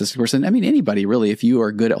 the narcissistic person, I mean, anybody really, if you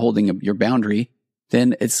are good at holding your boundary,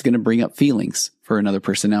 then it's going to bring up feelings for another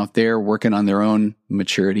person. Now, if they're working on their own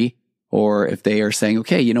maturity, or if they are saying,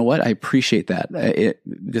 okay, you know what, I appreciate that.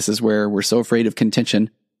 This is where we're so afraid of contention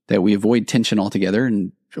that we avoid tension altogether,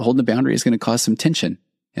 and holding the boundary is going to cause some tension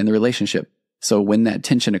in the relationship. So when that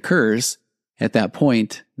tension occurs, at that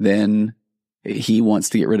point, then he wants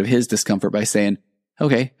to get rid of his discomfort by saying,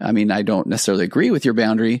 okay, I mean, I don't necessarily agree with your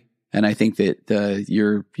boundary, and I think that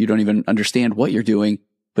you don't even understand what you're doing,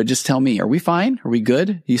 but just tell me, are we fine? Are we good?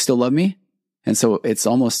 Do you still love me? And so it's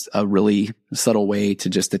almost a really subtle way to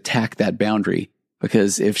just attack that boundary,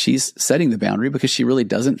 because if she's setting the boundary because she really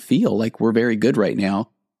doesn't feel like we're very good right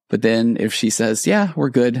now, but then if she says, yeah, we're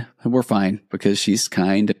good, we're fine, because she's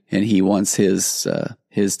kind and he wants his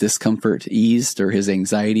discomfort eased or his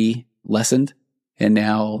anxiety lessened. And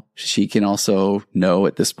now she can also know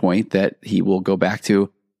at this point that he will go back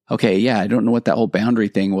to, okay, yeah, I don't know what that whole boundary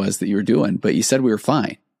thing was that you were doing, but you said we were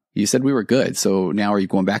fine. You said we were good. So now are you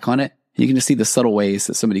going back on it? You can just see the subtle ways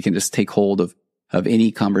that somebody can just take hold of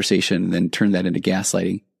any conversation and then turn that into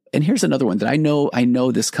gaslighting. And here's another one that I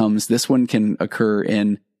know this one can occur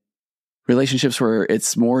in relationships where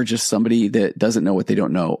it's more just somebody that doesn't know what they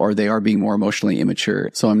don't know, or they are being more emotionally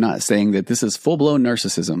immature. So I'm not saying that this is full-blown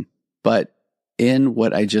narcissism, but in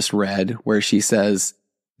what I just read, where she says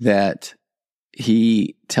that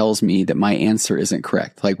he tells me that my answer isn't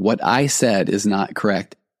correct, like what I said is not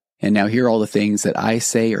correct. And now here are all the things that I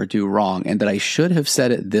say or do wrong, and that I should have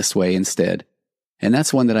said it this way instead. And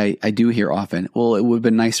that's one that I do hear often. Well, it would have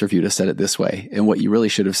been nicer for you to said it this way. And what you really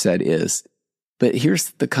should have said is, but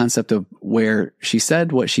here's the concept of where she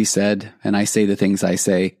said what she said, and I say the things I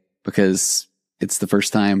say because it's the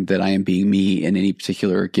first time that I am being me in any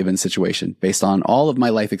particular given situation based on all of my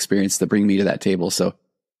life experience that bring me to that table. So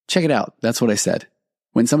check it out. That's what I said.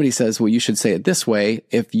 When somebody says, well, you should say it this way,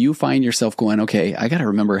 if you find yourself going, okay, I got to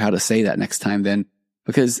remember how to say that next time then,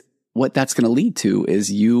 because what that's going to lead to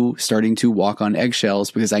is you starting to walk on eggshells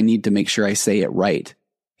because I need to make sure I say it right.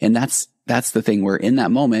 And that's the thing where in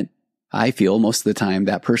that moment, I feel most of the time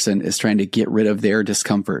that person is trying to get rid of their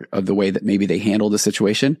discomfort of the way that maybe they handle the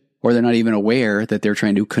situation, or they're not even aware that they're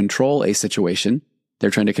trying to control a situation. They're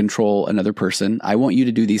trying to control another person. I want you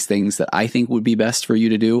to do these things that I think would be best for you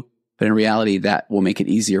to do. But in reality, that will make it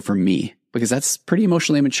easier for me, because that's pretty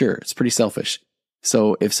emotionally immature. It's pretty selfish.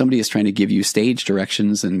 So if somebody is trying to give you stage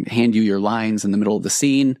directions and hand you your lines in the middle of the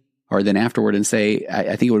scene, or then afterward and say,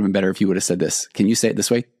 I think it would have been better if you would have said this. Can you say it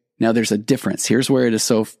this way? Now there's a difference. Here's where it is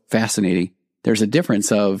so fascinating. There's a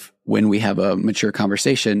difference of when we have a mature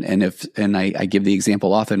conversation. And I give the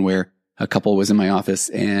example often where a couple was in my office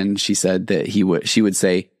and she said that she would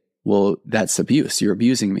say, well, that's abuse. You're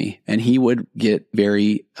abusing me. And he would get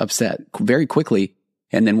very upset very quickly.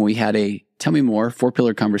 And then when we had a tell me more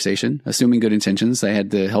 4-pillar conversation, assuming good intentions, I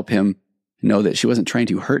had to help him know that she wasn't trying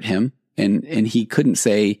to hurt him. And he couldn't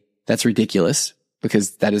say that's ridiculous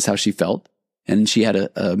because that is how she felt. And she had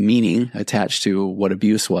a meaning attached to what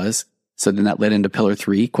abuse was. So then that led into pillar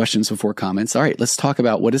 3, questions before comments. All right, let's talk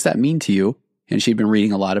about what does that mean to you? And she'd been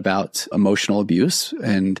reading a lot about emotional abuse.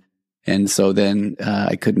 And so then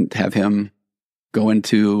I couldn't have him go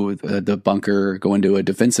into the bunker, go into a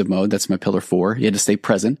defensive mode. That's my pillar 4. You had to stay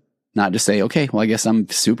present, not just say, okay, well, I guess I'm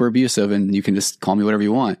super abusive and you can just call me whatever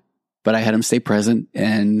you want. But I had him stay present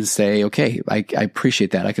and say, okay, I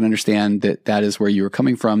appreciate that. I can understand that that is where you were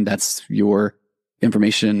coming from. That's your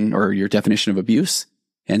information or your definition of abuse.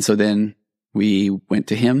 And so then we went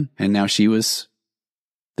to him, and now she was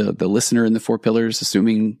the listener in the 4 pillars,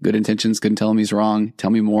 assuming good intentions, couldn't tell him he's wrong, tell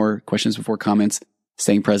me more, questions before comments,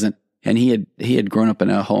 staying present. And he had grown up in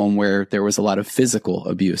a home where there was a lot of physical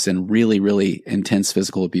abuse and really, really intense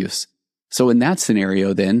physical abuse. So in that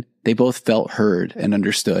scenario, then they both felt heard and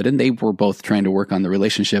understood, and they were both trying to work on the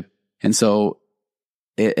relationship. And so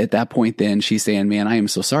at that point, then she's saying, man, I am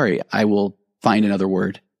so sorry. I will find another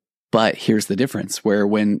word. But here's the difference, where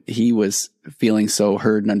when he was feeling so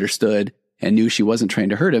heard and understood and knew she wasn't trying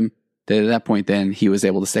to hurt him, that at that point, then he was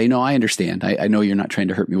able to say, no, I understand. I know you're not trying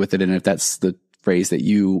to hurt me with it. And if that's the phrase that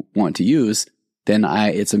you want to use, then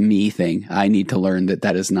it's a me thing. I need to learn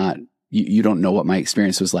that is not, you don't know what my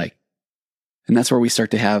experience was like. And that's where we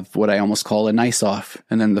start to have what I almost call a nice off.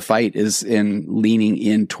 And then the fight is in leaning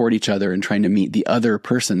in toward each other and trying to meet the other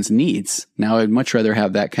person's needs. Now, I'd much rather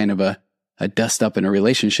have that kind of a dust up in a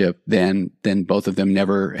relationship than both of them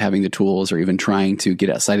never having the tools or even trying to get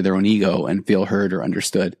outside of their own ego and feel heard or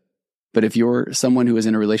understood. But if you're someone who is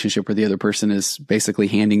in a relationship where the other person is basically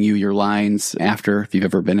handing you your lines after, if you've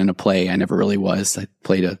ever been in a play, I never really was. I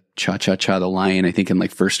played a Cha-Cha-Cha the Lion, I think in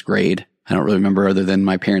like first grade. I don't really remember other than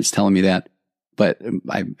my parents telling me that. But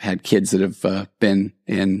I had kids that have been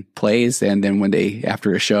in plays, and then when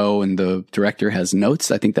after a show and the director has notes,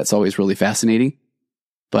 I think that's always really fascinating.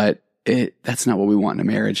 But that's not what we want in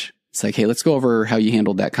a marriage. It's like, hey, let's go over how you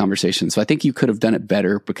handled that conversation. So I think you could have done it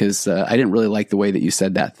better because I didn't really like the way that you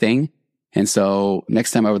said that thing. And so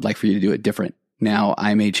next time I would like for you to do it different. Now,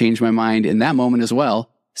 I may change my mind in that moment as well,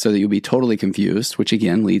 so that you'll be totally confused, which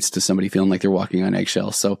again leads to somebody feeling like they're walking on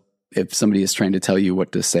eggshells. So if somebody is trying to tell you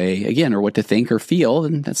what to say again, or what to think or feel,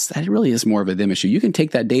 then that really is more of a them issue. You can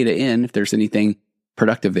take that data in if there's anything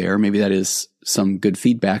productive there. Maybe that is some good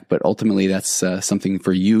feedback, but ultimately that's something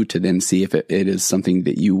for you to then see if it is something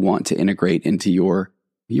that you want to integrate into your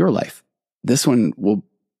life. This one will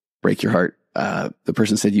break your heart. The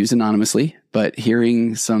person said use anonymously, but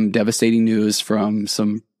hearing some devastating news from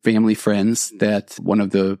some family friends that one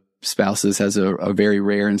of the spouses has a very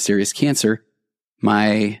rare and serious cancer,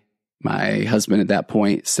 my husband at that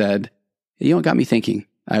point said, you know, it got me thinking.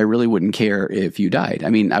 I really wouldn't care if you died. I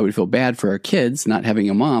mean, I would feel bad for our kids not having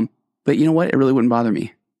a mom, but you know what? It really wouldn't bother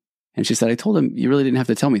me. And she said, I told him, you really didn't have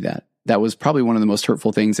to tell me that. That was probably one of the most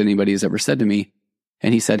hurtful things anybody has ever said to me.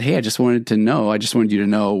 And he said, hey, I just wanted you to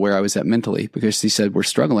know where I was at mentally, because she said, we're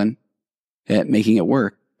struggling at making it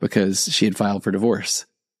work because she had filed for divorce.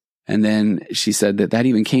 And then she said that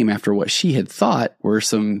even came after what she had thought were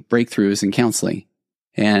some breakthroughs in counseling.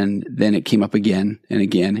 And then it came up again and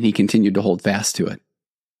again, and he continued to hold fast to it.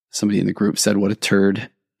 Somebody in the group said, what a turd.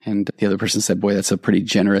 And the other person said, boy, that's a pretty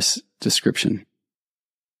generous description.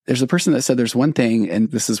 There's a person that said there's one thing,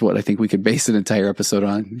 and this is what I think we could base an entire episode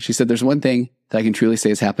on. She said, there's one thing that I can truly say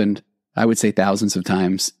has happened, I would say thousands of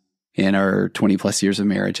times in our 20 plus years of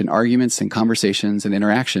marriage, in arguments and conversations and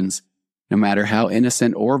interactions. No matter how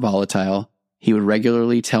innocent or volatile, he would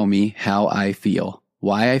regularly tell me how I feel,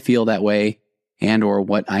 why I feel that way, and or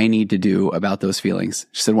what I need to do about those feelings.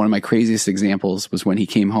 She said one of my craziest examples was when he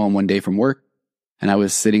came home one day from work and I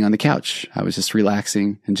was sitting on the couch. I was just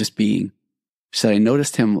relaxing and just being. She said, I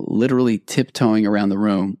noticed him literally tiptoeing around the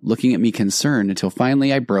room, looking at me concerned, until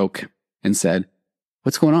finally I broke and said,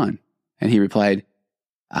 what's going on? And he replied,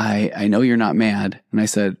 I know you're not mad. And I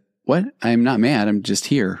said, what? I'm not mad. I'm just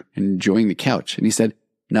here enjoying the couch. And he said,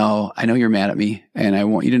 no, I know you're mad at me. And I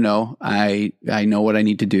want you to know, I know what I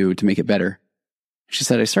need to do to make it better. She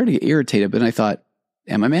said, I started to get irritated, but then I thought,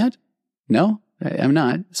 am I mad? No, I'm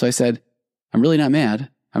not. So I said, I'm really not mad.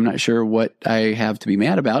 I'm not sure what I have to be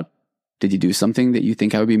mad about. Did you do something that you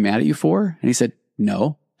think I would be mad at you for? And he said,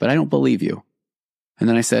 no, but I don't believe you. And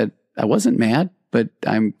then I said, I wasn't mad, but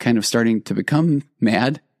I'm kind of starting to become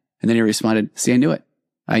mad. And then he responded, see, I knew it.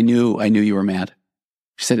 I knew you were mad.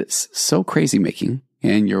 She said, it's so crazy making,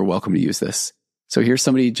 and you're welcome to use this. So here's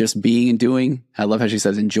somebody just being and doing. I love how she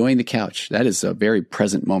says, enjoying the couch. That is a very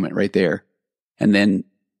present moment right there. And then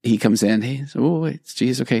he comes in, hey, oh,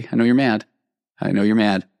 geez, okay, I know you're mad. I know you're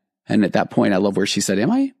mad. And at that point, I love where she said,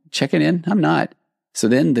 am I checking in? I'm not. So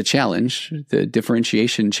then the challenge, the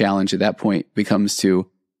differentiation challenge at that point becomes to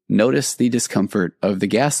notice the discomfort of the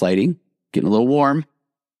gaslighting, getting a little warm,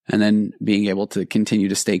 and then being able to continue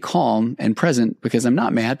to stay calm and present, because I'm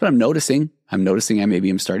not mad, but I'm noticing I maybe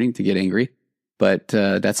am starting to get angry, but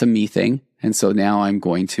that's a me thing. And so now I'm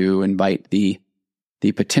going to invite the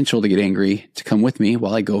potential to get angry to come with me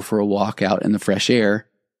while I go for a walk out in the fresh air,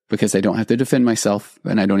 because I don't have to defend myself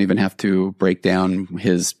and I don't even have to break down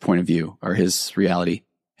his point of view or his reality.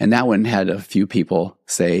 And that one had a few people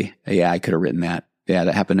say, yeah, I could have written that. Yeah,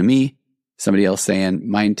 that happened to me. Somebody else saying,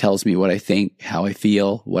 mine tells me what I think, how I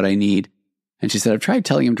feel, what I need. And she said, I've tried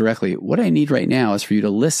telling him directly, what I need right now is for you to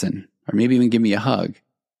listen, or maybe even give me a hug,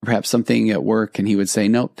 perhaps something at work. And he would say,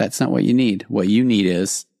 nope, that's not what you need. What you need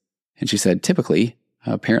is, and she said, typically,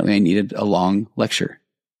 apparently I needed a long lecture.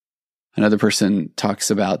 Another person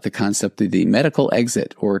talks about the concept of the medical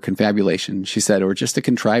exit or confabulation. She said, or just a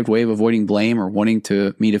contrived way of avoiding blame or wanting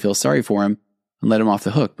me to feel sorry for him and let him off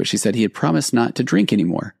the hook. But she said he had promised not to drink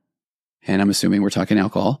anymore. And I'm assuming we're talking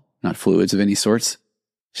alcohol, not fluids of any sorts.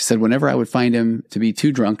 She said, whenever I would find him to be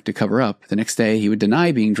too drunk to cover up, the next day he would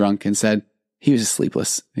deny being drunk and said he was just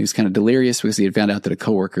sleepless. He was kind of delirious because he had found out that a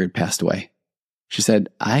coworker had passed away. She said,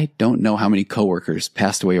 I don't know how many coworkers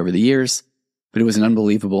passed away over the years, but it was an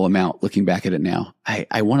unbelievable amount looking back at it now.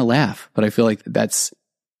 I want to laugh, but I feel like that's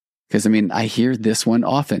because, I hear this one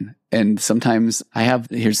often. And sometimes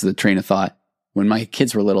here's the train of thought. When my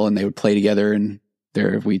kids were little and they would play together, and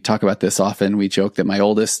we talk about this often, we joke that my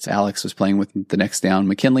oldest, Alex, was playing with the next down,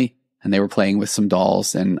 McKinley, and they were playing with some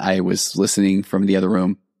dolls, and I was listening from the other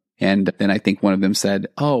room. And then I think one of them said,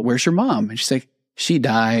 oh, where's your mom? And she's like, she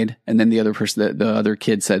died. And then the other other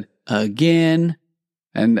kid said, again.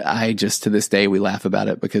 And I just, to this day, we laugh about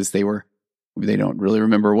it because they don't really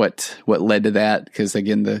remember what led to that. Because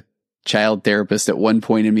again, the child therapist at one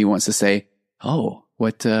point in me wants to say, oh,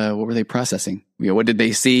 what were they processing? What did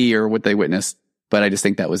they see or what they witnessed? But I just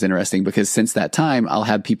think that was interesting because since that time, I'll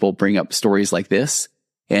have people bring up stories like this.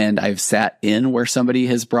 And I've sat in where somebody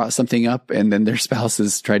has brought something up and then their spouse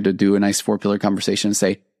has tried to do a nice 4-pillar conversation and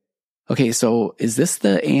say, okay, so is this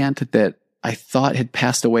the aunt that I thought had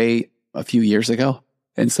passed away a few years ago?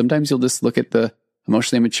 And sometimes you'll just look at the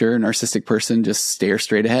emotionally immature, narcissistic person, just stare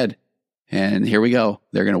straight ahead. And here we go.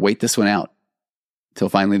 They're going to wait this one out till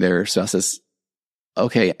finally their spouse says,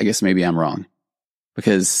 okay, I guess maybe I'm wrong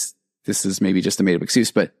because this is maybe just a made up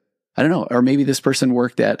excuse, but I don't know. Or maybe this person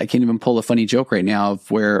worked at, I can't even pull a funny joke right now of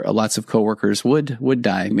where lots of coworkers would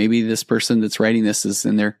die. Maybe this person that's writing this is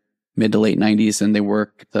in their mid to late 90s and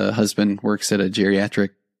the husband works at a geriatric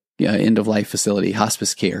end of life facility,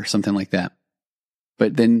 hospice care, something like that.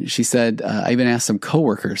 But then she said, I even asked some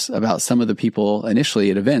coworkers about some of the people initially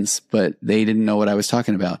at events, but they didn't know what I was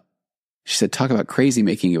talking about. She said, talk about crazy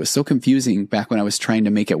making. It was so confusing back when I was trying to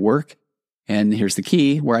make it work. And here's the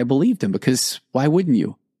key where I believed him, because why wouldn't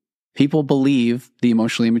you? People believe the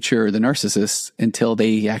emotionally immature, the narcissists, until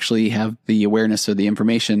they actually have the awareness or the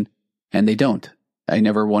information, and they don't. I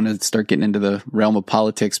never want to start getting into the realm of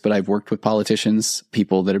politics, but I've worked with politicians,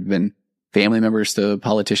 people that have been family members to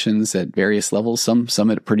politicians at various levels,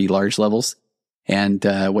 some at pretty large levels. And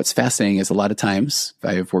what's fascinating is a lot of times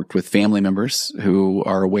I have worked with family members who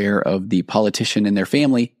are aware of the politician in their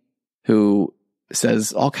family who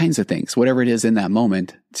says all kinds of things, whatever it is in that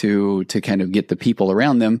moment, to kind of get the people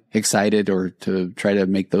around them excited or to try to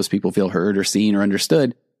make those people feel heard or seen or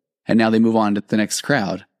understood. And now they move on to the next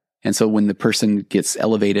crowd. And so when the person gets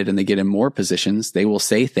elevated and they get in more positions, they will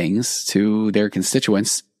say things to their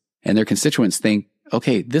constituents, and their constituents think,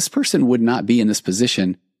 okay, this person would not be in this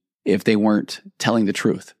position if they weren't telling the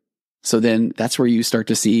truth. So then that's where you start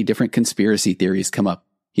to see different conspiracy theories come up.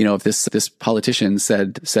 If this politician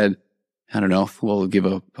said, I don't know, we'll give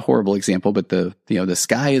a horrible example, but the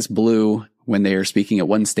sky is blue when they are speaking at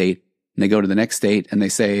one state, and they go to the next state and they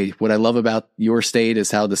say, what I love about your state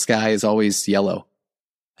is how the sky is always yellow.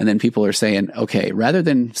 And then people are saying, okay, rather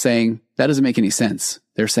than saying that doesn't make any sense,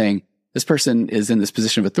 they're saying this person is in this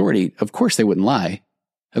position of authority. Of course they wouldn't lie.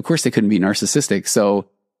 Of course they couldn't be narcissistic. So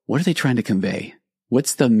what are they trying to convey?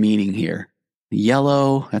 What's the meaning here?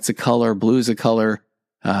 Yellow, that's a color. Blue is a color.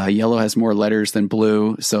 Yellow has more letters than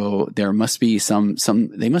blue. So there must be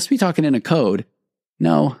they must be talking in a code.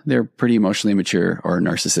 No, they're pretty emotionally immature or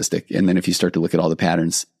narcissistic. And then if you start to look at all the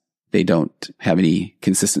patterns, they don't have any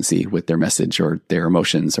consistency with their message or their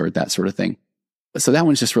emotions or that sort of thing. So that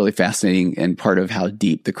one's just really fascinating and part of how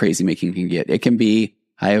deep the crazy making can get. It can be,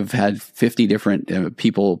 I have had 50 different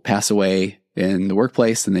people pass away in the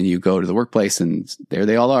workplace, and then you go to the workplace and there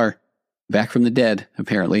they all are, back from the dead,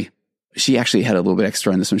 apparently. She actually had a little bit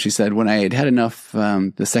extra on this one. She said, when I had enough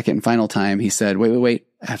the second and final time, he said, wait,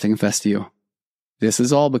 I have to confess to you. This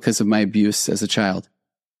is all because of my abuse as a child.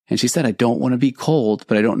 And she said, I don't want to be cold,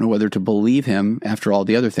 but I don't know whether to believe him after all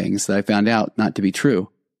the other things that I found out not to be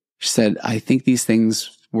true. She said, I think these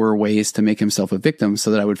things were ways to make himself a victim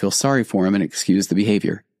so that I would feel sorry for him and excuse the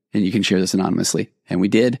behavior. And you can share this anonymously. And we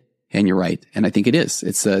did. And you're right. And I think it is.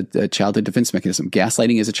 It's a childhood defense mechanism.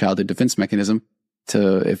 Gaslighting is a childhood defense mechanism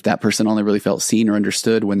if that person only really felt seen or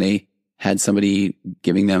understood when they had somebody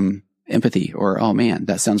giving them empathy, or, oh man,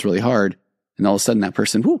 that sounds really hard. And all of a sudden that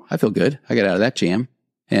person, whoo, I feel good. I got out of that jam.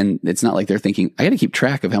 And it's not like they're thinking, I got to keep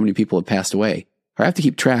track of how many people have passed away, or I have to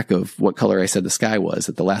keep track of what color I said the sky was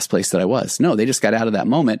at the last place that I was. No, they just got out of that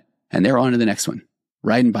moment and they're on to the next one,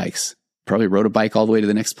 riding bikes, probably rode a bike all the way to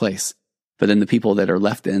the next place. But then the people that are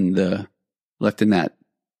left in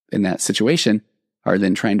that situation are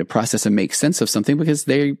then trying to process and make sense of something because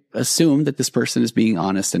they assume that this person is being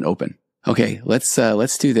honest and open. Okay, let's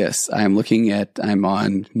do this. I'm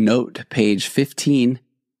on note page 15,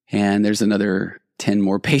 and there's another 10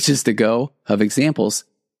 more pages to go of examples.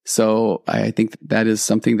 So I think that is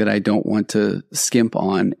something that I don't want to skimp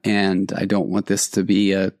on, and I don't want this to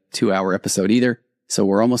be a 2-hour episode either. So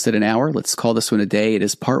we're almost at an hour. Let's call this one a day. It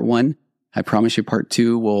is part 1. I promise you part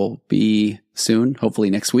 2 will be soon,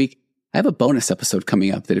 hopefully next week. I have a bonus episode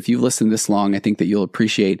coming up that if you've listened this long, I think that you'll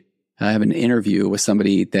appreciate. I have an interview with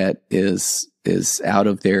somebody that is out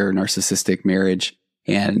of their narcissistic marriage,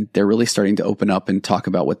 and they're really starting to open up and talk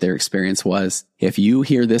about what their experience was. If you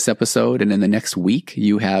hear this episode and in the next week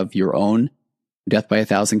you have your own Death by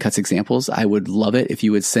 1,000 Cuts examples, I would love it if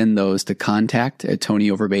you would send those to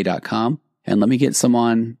contact@tonyoverbay.com, and let me get some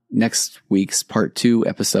on next week's part 2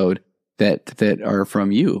 episode that are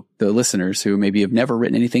from you, the listeners who maybe have never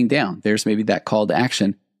written anything down. There's maybe that call to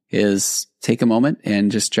action is take a moment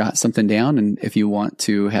and just jot something down. And if you want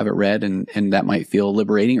to have it read and that might feel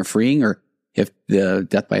liberating or freeing, or if the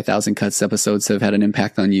Death by 1,000 Cuts episodes have had an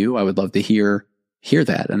impact on you, I would love to hear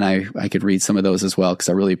that. And I could read some of those as well, because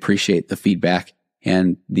I really appreciate the feedback.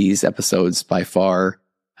 And these episodes by far,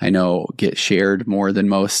 I know, get shared more than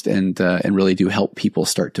most, and really do help people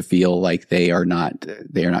start to feel like they are not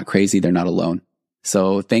crazy. They're not alone.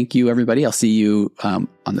 So thank you, everybody. I'll see you on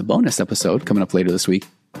the bonus episode coming up later this week.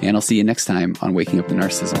 And I'll see you next time on Waking Up to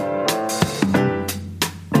Narcissism.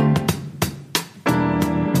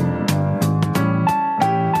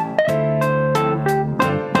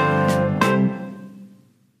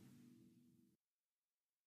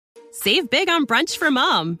 Save big on brunch for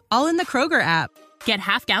mom, all in the Kroger app. Get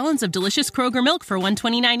half gallons of delicious Kroger milk for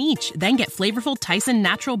 $1.29 each. Then get flavorful Tyson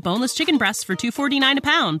natural boneless chicken breasts for $2.49 a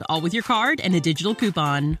pound, all with your card and a digital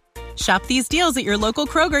coupon. Shop these deals at your local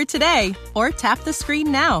Kroger today, or tap the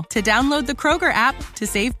screen now to download the Kroger app to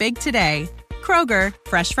save big today. Kroger,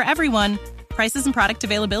 fresh for everyone. Prices and product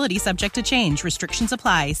availability subject to change. Restrictions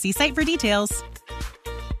apply. See site for details.